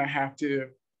you kind of have to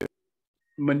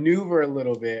maneuver a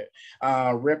little bit.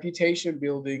 Reputation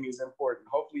building is important.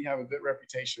 Hopefully you have a good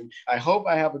reputation. I hope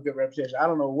I have a good reputation. I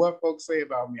don't know what folks say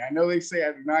about me. I know they say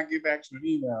I do not get back to an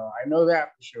email. I know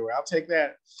that for sure. I'll take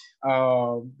that.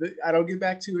 I don't get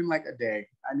back to you in like a day.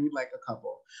 I need like a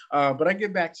couple. But I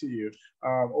get back to you.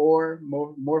 Or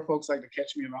more folks like to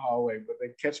catch me in the hallway, but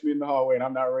they catch me in the hallway and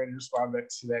I'm not ready to respond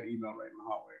to that email right in the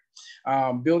hallway.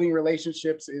 Building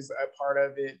relationships is a part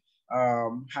of it.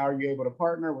 How are you able to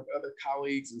partner with other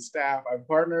colleagues and staff? I've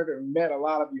partnered and met a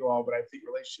lot of you all, but I think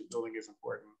relationship building is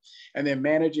important. And then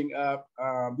managing up.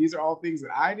 These are all things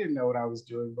that I didn't know what I was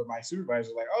doing, but my supervisor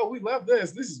was like, oh, we love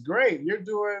this. This is great. You're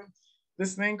doing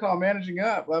this thing called managing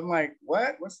up. I'm like,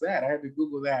 what? What's that? I had to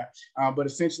Google that. But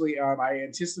essentially, I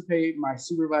anticipate my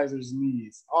supervisor's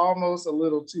needs almost a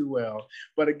little too well.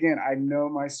 But again, I know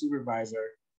my supervisor.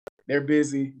 They're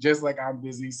busy, just like I'm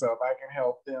busy. So if I can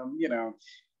help them,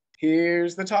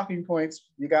 here's the talking points.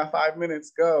 You got 5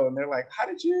 minutes, go. And they're like, how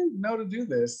did you know to do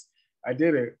this? I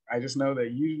did it. I just know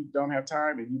that you don't have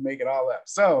time and you make it all up.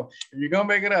 So if you're gonna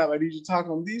make it up, I need you to talk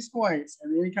on these points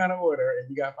in any kind of order, and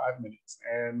you got 5 minutes.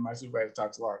 And my supervisor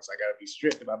talks long, so I gotta be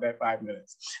strict about that 5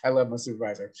 minutes. I love my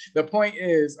supervisor. The point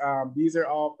is, these are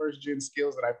all first-gen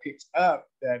skills that I picked up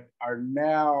that are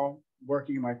now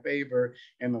working in my favor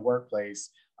in the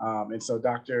workplace. And so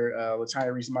Dr.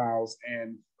 Latanya Reese Miles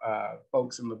and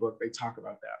folks in the book, they talk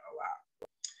about that a lot.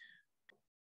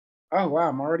 Oh, wow,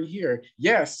 I'm already here.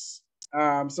 Yes.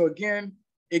 So again,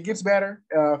 it gets better.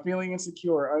 Feeling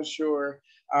insecure, unsure.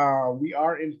 We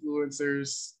are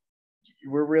influencers.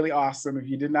 We're really awesome. If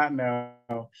you did not know,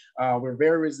 we're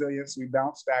very resilient. So we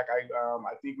bounce back.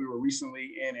 I think we were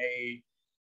recently in a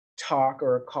talk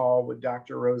or a call with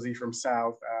Dr. Rosie from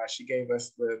South. She gave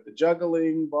us the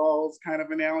juggling balls kind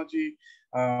of analogy.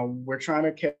 We're trying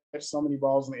to catch so many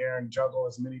balls in the air and juggle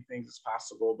as many things as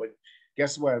possible. But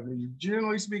guess what?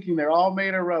 Generally speaking, they're all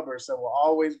made of rubber. So they'll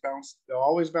always bounce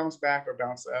back or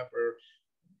bounce up. Or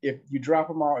if you drop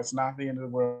them all, it's not the end of the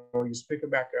world. You just pick them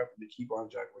back up and you keep on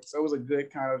juggling. So it was a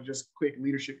good kind of just quick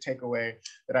leadership takeaway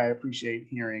that I appreciate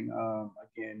hearing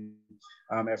again,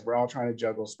 as we're all trying to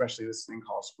juggle, especially this thing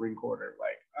called spring quarter.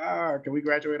 Like, can we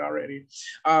graduate already?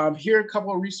 Here are a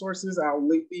couple of resources. I'll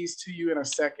link these to you in a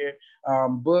second.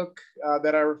 Book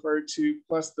that I referred to,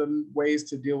 plus the ways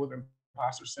to deal with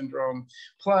imposter syndrome,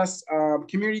 plus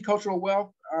community cultural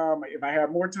wealth. If I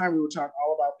had more time, we would talk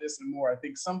all about this and more. I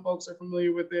think some folks are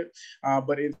familiar with it,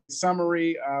 but in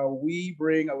summary, we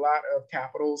bring a lot of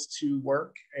capitals to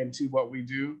work and to what we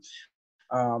do.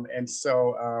 And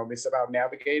so it's about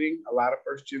navigating. A lot of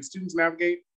first-gen students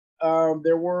navigate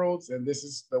their worlds, and this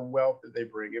is the wealth that they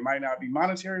bring. It might not be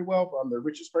monetary wealth. I'm the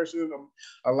richest person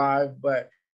alive, but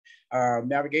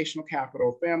navigational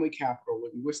capital, family capital,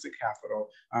 linguistic capital.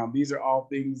 These are all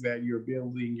things that you're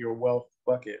building your wealth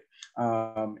bucket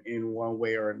in one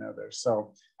way or another.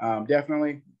 So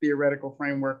definitely theoretical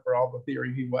framework for all the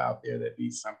theory people out there that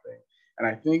need something. And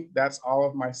I think that's all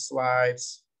of my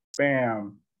slides.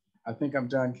 Bam. I think I'm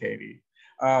done, Katie.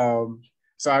 So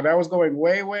that was going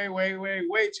way, way, way, way,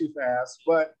 way too fast,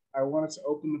 but I wanted to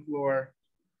open the floor.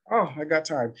 Oh, I got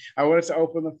time. I wanted to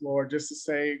open the floor just to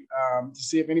say, to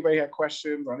see if anybody had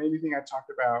questions on anything I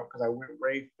talked about, because I went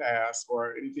way fast,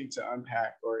 or anything to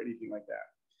unpack or anything like that.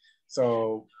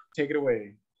 So take it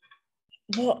away.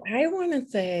 Well, I want to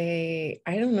say,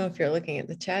 I don't know if you're looking at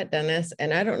the chat, Dennis,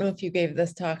 and I don't know if you gave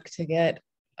this talk to get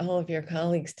all of your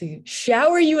colleagues to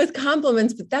shower you with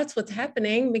compliments, but that's what's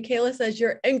happening. Michaela says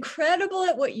you're incredible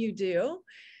at what you do.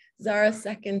 Zara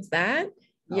seconds that.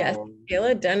 Yes,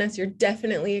 Michaela, Dennis, you're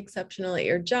definitely exceptional at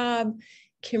your job.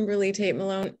 Kimberly Tate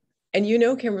Malone,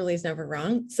 and Kimberly's never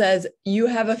wrong, says you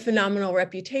have a phenomenal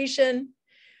reputation.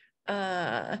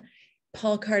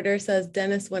 Paul Carter says,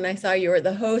 Dennis, when I saw you were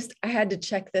the host, I had to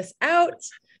check this out.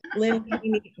 Lynn,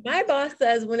 my boss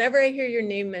says, whenever I hear your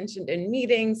name mentioned in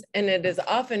meetings, and it is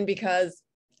often because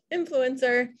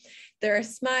influencer, there are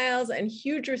smiles and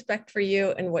huge respect for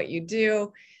you and what you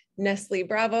do. Nestle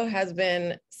Bravo has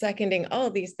been seconding all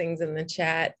of these things in the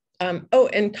chat. Oh,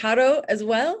 and Caro as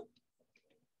well.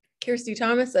 Kirsty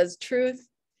Thomas says truth.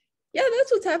 Yeah,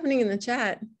 that's what's happening in the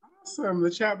chat. Awesome.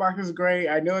 The chat box is great.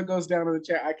 I know it goes down to the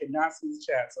chat. I cannot see the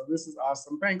chat. So this is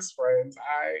awesome. Thanks, friends.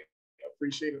 I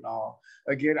appreciate it all.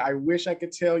 Again, I wish I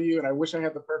could tell you, and I wish I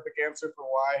had the perfect answer for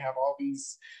why I have all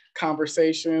these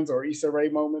conversations or Issa Rae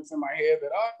moments in my head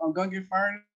that, oh, I'm going to get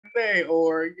fired today.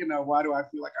 Or, why do I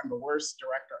feel like I'm the worst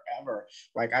director ever?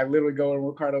 Like I literally go in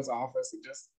Ricardo's office and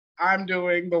I'm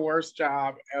doing the worst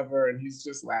job ever. And he's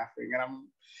just laughing. And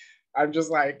I'm just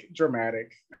like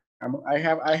dramatic. I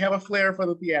have a flair for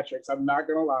the theatrics. I'm not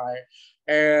gonna lie,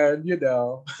 and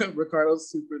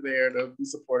Ricardo's super there to be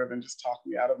supportive and just talk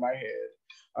me out of my head.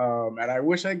 And I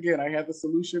wish I had the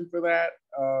solution for that.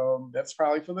 That's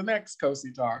probably for the next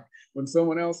COSI talk when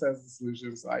someone else has the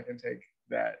solution, so I can take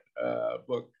that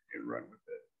book and run with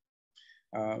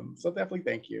it. So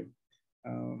definitely thank you.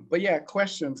 But yeah,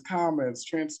 questions, comments,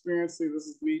 transparency. This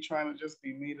is me trying to just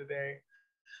be me today.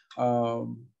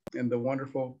 And the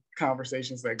wonderful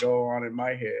conversations that go on in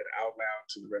my head out loud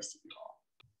to the rest of you all.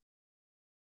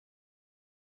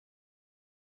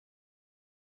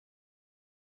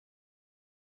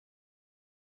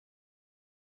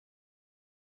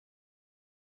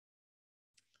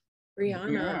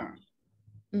 Brianna.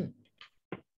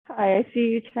 Hi, I see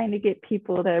you trying to get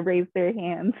people to raise their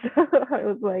hands. So I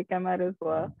was like, I might as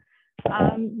well.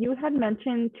 You had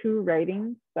mentioned 2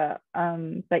 writings that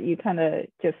that you kind of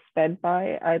just sped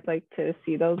by. I'd like to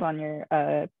see those on your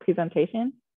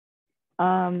presentation.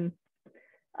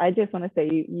 I just want to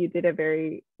say you did a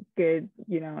very good,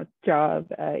 job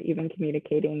even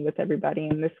communicating with everybody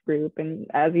in this group. And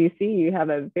as you see, you have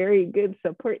a very good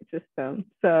support system.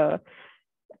 So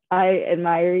I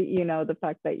admire, the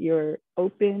fact that you're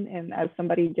open, and as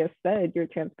somebody just said, your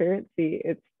transparency,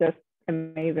 it's just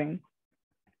amazing.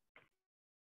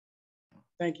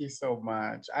 Thank you so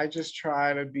much. I just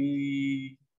try to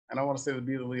be, I don't want to say to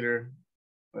be the leader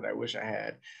that I wish I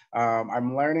had.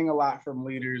 I'm learning a lot from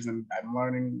leaders, and I'm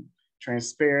learning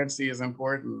transparency is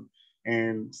important.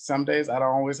 And some days I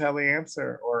don't always have the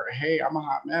answer, or hey, I'm a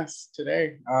hot mess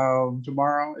today.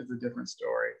 Tomorrow is a different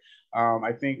story.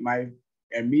 I think my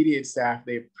immediate staff,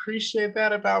 they appreciate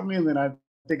that about me, and then I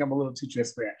think I'm a little too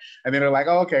transparent. And then they're like,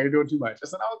 oh, okay, you're doing too much. I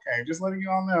said, okay, just letting you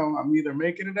all know I'm either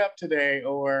making it up today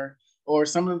or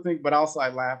some of the things, but also I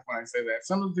laugh when I say that.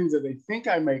 Some of the things that they think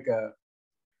I make up,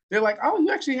 they're like, oh,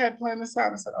 you actually had planned this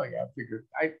out. I said, oh yeah, I figured.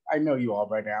 I know you all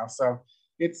by now. So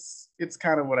it's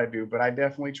kind of what I do, but I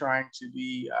definitely trying to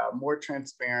be more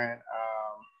transparent.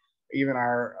 Even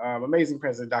our amazing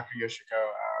president, Dr. Yoshiko,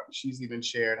 she's even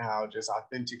shared how just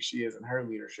authentic she is in her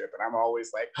leadership. And I'm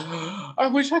always like, oh, I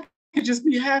wish I could just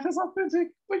be half as authentic,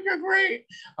 but you're great.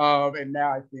 And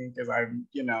now I think as I'm,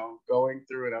 going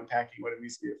through and unpacking what it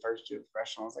means to be a first-year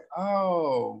professional, I was like,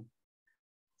 oh,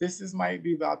 this might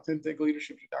be the authentic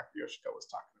leadership that Dr. Yoshiko was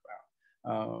talking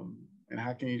about. And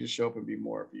how can you just show up and be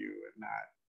more of you and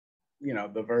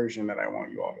not, the version that I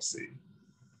want you all to see?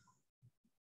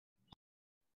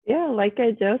 Yeah, like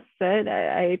I just said,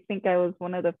 I think I was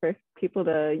one of the first people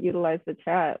to utilize the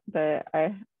chat, but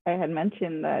I had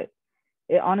mentioned that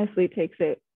it honestly takes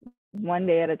it one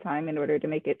day at a time in order to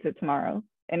make it to tomorrow.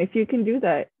 And if you can do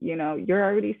that, you're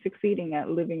already succeeding at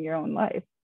living your own life.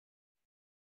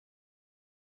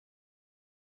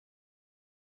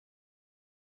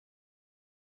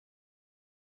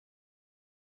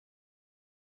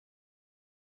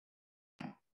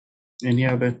 Any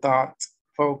other thoughts,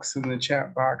 folks, in the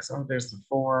chat box? Oh, there's the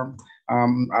form.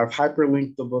 I've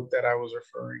hyperlinked the book that I was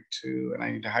referring to, and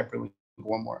I need to hyperlink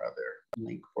one more other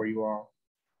link for you all.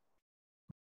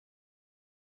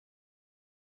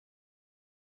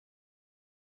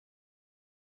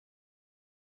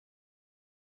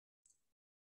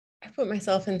 I put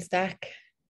myself in stack.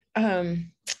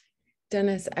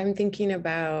 Dennis, I'm thinking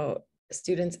about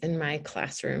students in my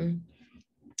classroom,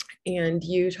 and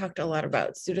you talked a lot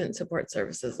about student support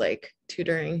services like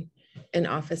tutoring and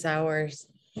office hours.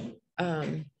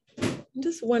 I'm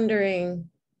just wondering,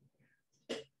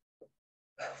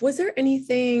 was there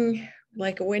anything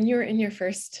like when you were in your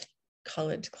first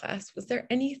college class, was there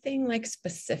anything like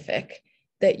specific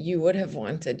that you would have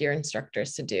wanted your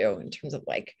instructors to do in terms of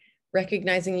like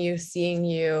recognizing you, seeing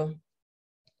you,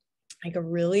 like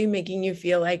really making you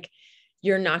feel like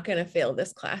you're not going to fail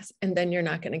this class and then you're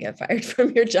not going to get fired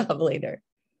from your job later?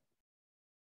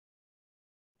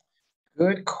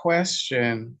 Good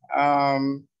question.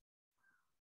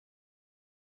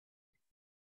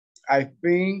 I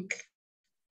think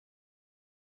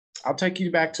I'll take you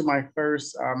back to my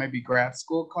first maybe grad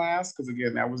school class, because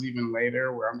again, that was even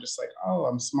later where I'm just like, oh,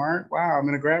 I'm smart. Wow, I'm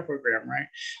in a grad program, right?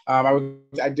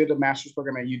 I did a master's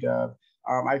program at UW.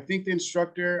 I think the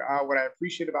instructor, what I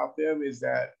appreciate about them is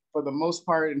that for the most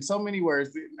part, in so many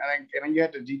words, and you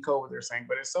had to decode what they're saying,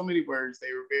 but in so many words,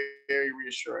 they were very, very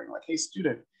reassuring. Like, hey,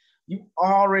 student, you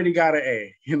already got an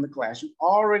A in the class. You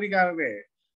already got an A.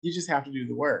 You just have to do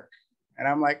the work. And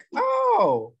I'm like,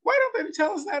 oh, why don't they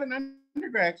tell us that in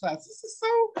undergrad class?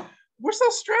 We're so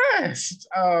stressed.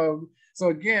 So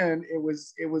again, it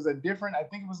was a different, I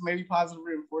think it was maybe positive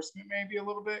reinforcement, maybe a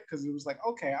little bit, because it was like,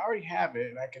 okay, I already have it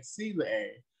and I can see the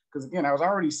A. Because again, I was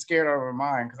already scared out of my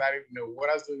mind because I didn't know what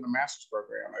I was doing in a master's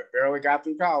program. I barely got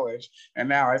through college, and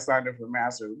now I signed up for a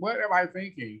master's. What am I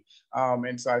thinking?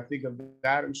 And so I think of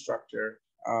that instructor.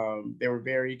 They were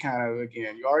very kind of,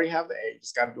 again, you already have the A, you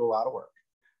just got to do a lot of work.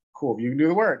 Cool, if you can do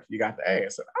the work, you got the A. I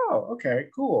said, oh, okay,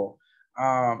 cool.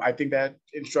 I think that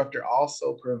instructor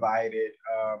also provided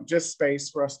just space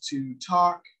for us to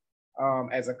talk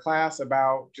as a class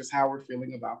about just how we're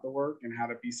feeling about the work and how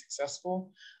to be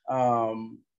successful.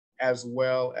 as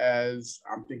well as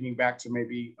I'm thinking back to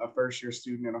maybe a first year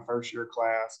student in a first year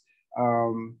class.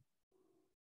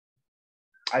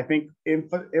 I think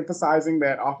emphasizing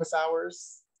that office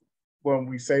hours, when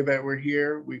we say that we're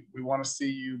here, we want to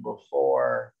see you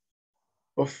before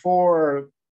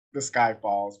the sky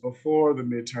falls, before the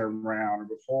midterm round, or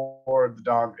before the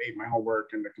dog ate my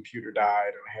homework and the computer died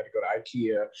and I had to go to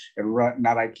IKEA and run,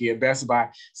 not IKEA, Best Buy.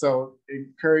 So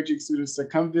encouraging students to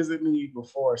come visit me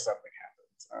before something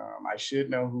happens. I should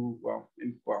know who,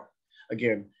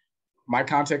 again, my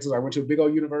context is I went to a big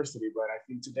old university, but I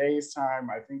think today's time,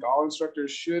 I think all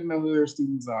instructors should know who their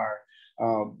students are.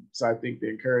 So I think the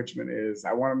encouragement is,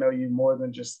 I want to know you more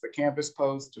than just the campus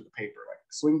post or the paper. Like,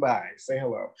 swing by, say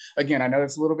hello. Again, I know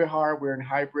it's a little bit hard. We're in a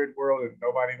hybrid world and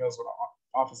nobody knows what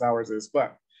office hours is,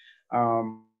 but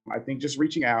I think just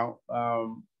reaching out,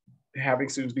 having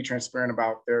students be transparent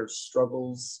about their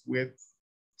struggles with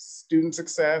student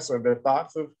success or their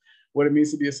thoughts of what it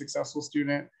means to be a successful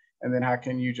student. And then how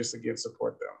can you just, again,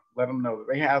 support them? Let them know that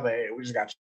they have we just got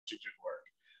to do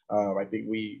the work. I think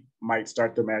we might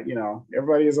start them at,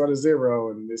 everybody is on a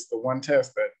 0 and it's the one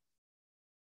test that,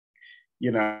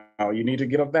 you need to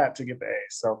get up that to get the A.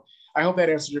 So I hope that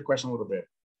answers your question a little bit.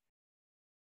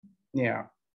 Yeah.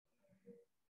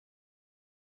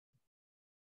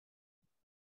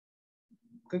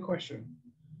 Good question.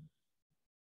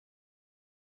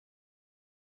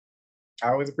 I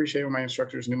always appreciate when my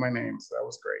instructors knew my name, so that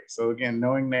was great. So again,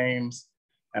 knowing names,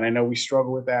 and I know we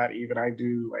struggle with that, even I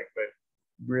do, but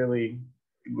really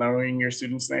knowing your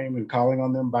student's name and calling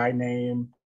on them by name,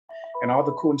 and all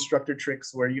the cool instructor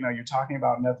tricks where, you're talking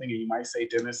about nothing and you might say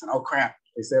Dennis and, oh crap,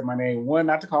 they said my name. One,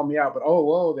 not to call me out, but oh,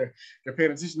 whoa, they're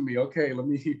paying attention to me. Okay, let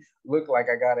me look like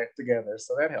I got it together.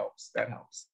 So that helps, that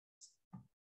helps.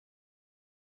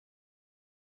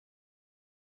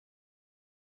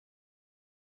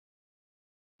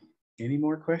 Any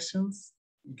more questions?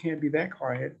 You can't be that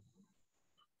quiet.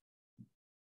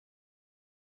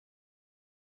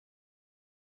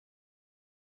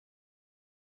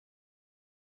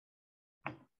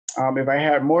 If I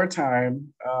had more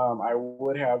time, I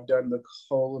would have done the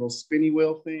whole little spinny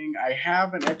wheel thing. I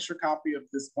have an extra copy of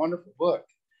this wonderful book.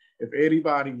 If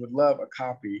anybody would love a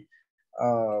copy,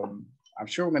 I'm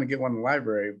sure we're going to get one in the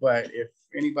library, but if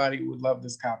anybody would love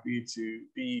this copy to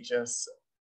be just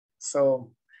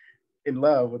so in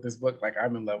love with this book, like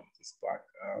I'm in love with this book,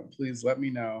 please let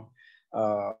me know,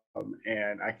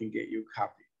 and I can get you a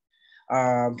copy.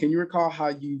 Can you recall how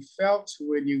you felt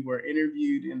when you were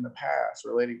interviewed in the past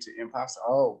relating to imposter?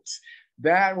 Oh,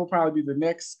 that will probably be the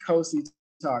next COSI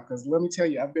talk, because let me tell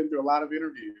you, I've been through a lot of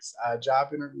interviews,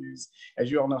 job interviews. As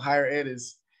you all know, higher ed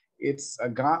it's a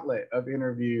gauntlet of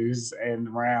interviews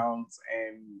and rounds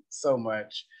and so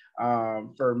much.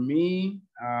 For me,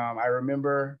 I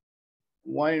remember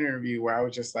one interview where I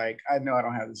was just like, I know I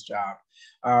don't have this job.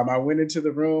 I went into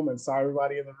the room and saw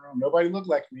everybody in the room. Nobody looked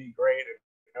like me, great.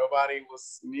 Nobody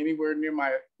was anywhere near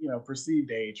my,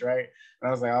 perceived age, right? And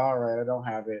I was like, all right, I don't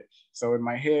have it. So in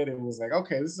my head, it was like,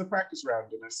 okay, this is a practice round,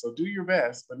 Dennis. So do your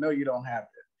best, but no, you don't have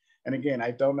it. And again,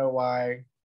 I don't know why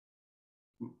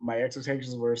my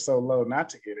expectations were so low not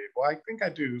to get it. Well, I think I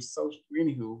do. So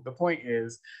anywho, the point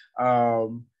is,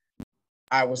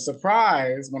 I was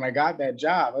surprised when I got that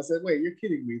job. I said, wait, you're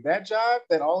kidding me. That job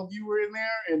that all of you were in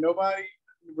there and nobody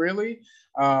really?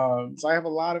 So I have a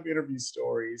lot of interview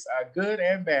stories, good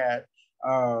and bad,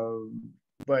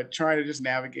 but trying to just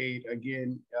navigate,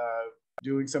 again,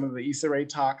 doing some of the Issa Rae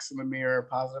talks in the mirror,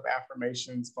 positive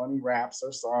affirmations, funny raps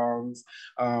or songs,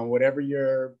 whatever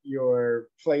your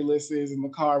playlist is in the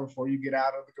car before you get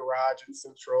out of the garage in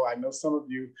Central. I know some of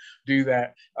you do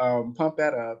that. Pump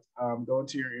that up, go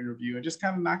into your interview and just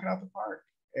kind of knock it out the park.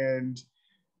 And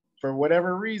for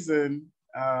whatever reason,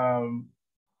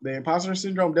 the imposter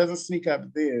syndrome doesn't sneak up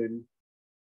then,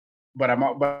 but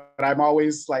I'm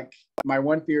always like, my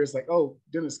one fear is like, oh,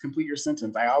 Dennis, complete your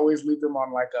sentence. I always leave them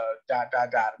on like a ...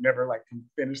 Never like can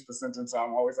finish the sentence. So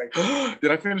I'm always like, oh,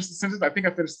 did I finish the sentence? I think I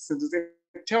finished the sentence.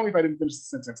 Tell me if I didn't finish the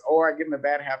sentence. Or I get in a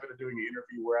bad habit of doing an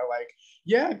interview where I like,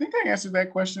 yeah, I think I answered that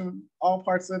question, all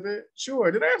parts of it. Sure,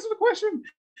 did I answer the question?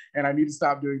 And I need to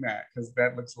stop doing that because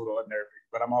that looks a little unnerving.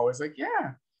 But I'm always like,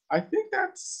 yeah, I think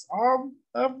that's all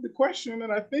of the question,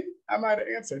 and I think I might have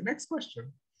answered. Next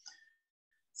question.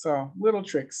 So little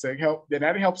tricks to help, and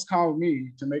that helps calm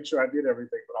me to make sure I did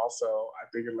everything, but also I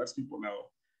think it lets people know,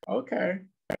 okay,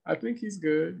 I think he's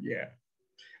good, yeah.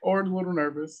 Or a little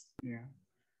nervous, yeah.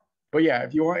 But yeah,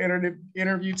 if you want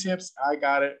interview tips, I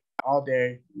got it all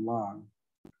day long.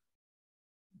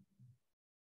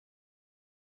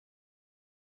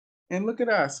 And look at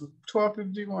us,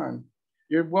 12:51.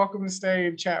 You're welcome to stay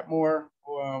and chat more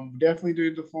Definitely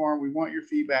do the form. We want your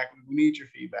feedback. We need your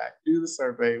feedback. Do the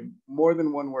survey. More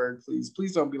than one word, please.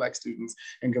 Please don't be like students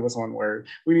and give us one word.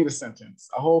 We need a sentence,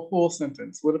 a whole full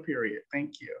sentence with a period.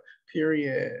 Thank you.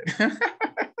 Period.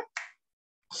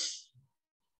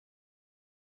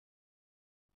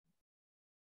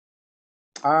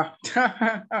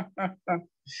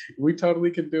 We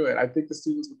totally can do it. I think the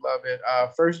students would love it.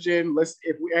 First gen,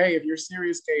 if you're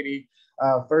serious, Katie,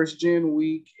 first gen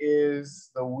week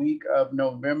is the week of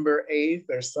November 8th.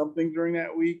 There's something during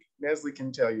that week. Nestle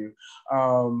can tell you.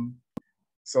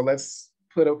 So let's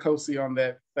put a COSI on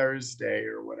that Thursday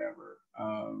or whatever.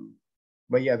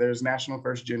 But yeah, there's National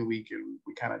First Gen Week, and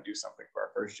we kind of do something for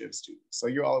our first gen students. So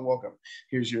you're all welcome.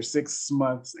 Here's your 6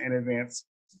 months in advance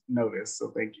notice.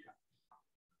 So thank you.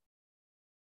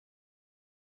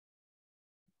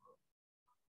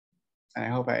 And I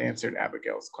hope I answered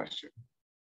Abigail's question.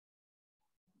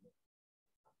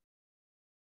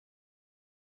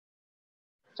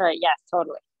 Sorry, yes,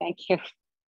 totally. Thank you.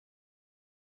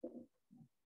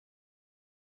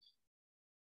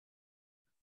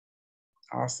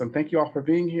 Awesome. Thank you all for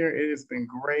being here. It has been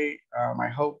great. I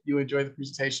hope you enjoyed the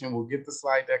presentation. We'll get the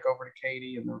slide deck over to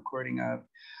Katie and the recording up.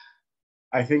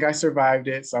 I think I survived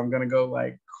it, so I'm gonna go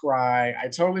like cry. I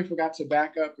totally forgot to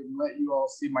back up and let you all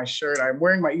see my shirt. I'm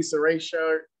wearing my Issa Rae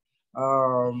shirt.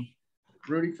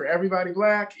 Rooting for everybody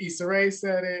Black. Issa Rae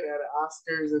said it at an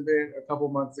Oscars event a couple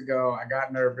months ago. I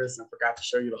got nervous and forgot to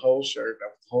show you the whole shirt. That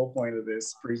was the whole point of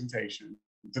this presentation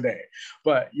today.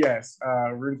 But yes,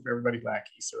 rooting for everybody Black.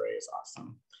 Issa Rae is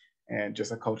awesome and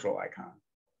just a cultural icon.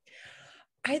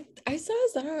 I saw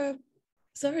Zara.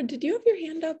 Zara, did you have your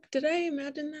hand up? Did I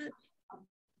imagine that?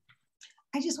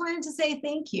 I just wanted to say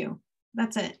thank you.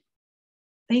 That's it.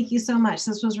 Thank you so much.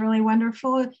 This was really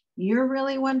wonderful. You're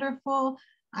really wonderful.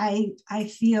 I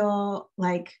feel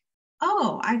like,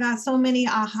 oh, I got so many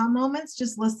aha moments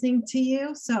just listening to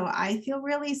you. So I feel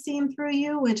really seen through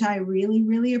you, which I really,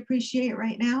 really appreciate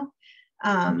right now.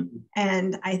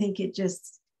 And I think it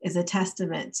just is a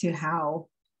testament to how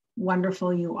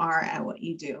wonderful you are at what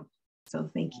you do. So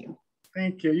thank you.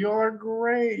 Thank you. You all are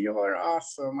great. You all are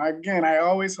awesome. Again, I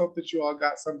always hope that you all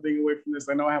got something away from this.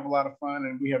 I know I have a lot of fun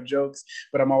and we have jokes,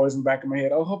 but I'm always in the back of my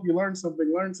head, oh, hope you learned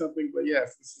something. But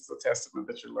yes, this is a testament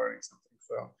that you're learning something.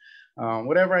 So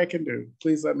whatever I can do,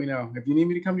 please let me know. If you need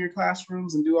me to come to your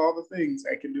classrooms and do all the things,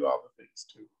 I can do all the things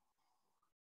too.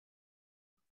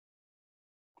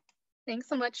 Thanks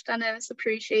so much, Dennis.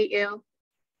 Appreciate you.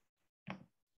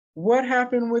 What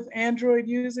happened with Android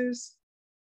users?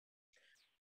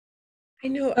 I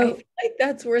know, I feel like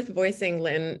that's worth voicing,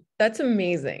 Lynn. That's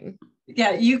amazing.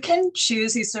 Yeah, you can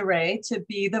choose Issa Rae to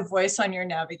be the voice on your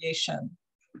navigation.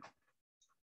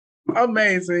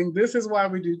 Amazing. This is why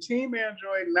we do Team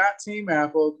Android, not Team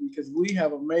Apple, because we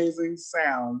have amazing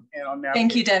sound and on navigation.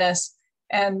 Thank you, Dennis.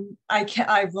 And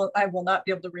I will not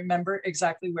be able to remember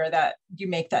exactly where that you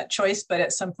make that choice, but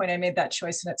at some point I made that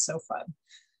choice and it's so fun.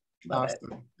 Love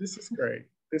awesome. It. This is great.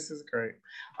 This is great.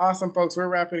 Awesome, folks. We're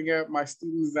wrapping up. My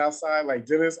students outside like,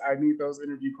 Dennis, I need those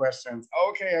interview questions.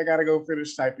 Okay, I got to go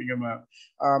finish typing them up.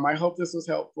 I hope this was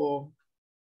helpful.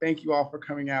 Thank you all for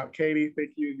coming out. Katie,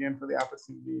 thank you again for the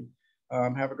opportunity.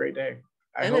 Have a great day.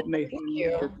 I hope Nathan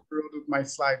is thrilled with my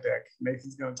slide deck.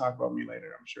 Nathan's going to talk about me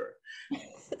later, I'm sure.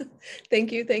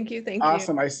 Thank you, thank you, thank you.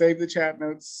 Awesome. I saved the chat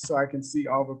notes so I can see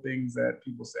all the things that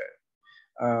people said.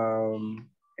 And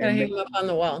hang them up on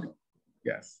the wall.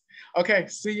 Yes. Okay,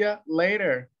 see ya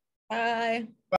later. Bye.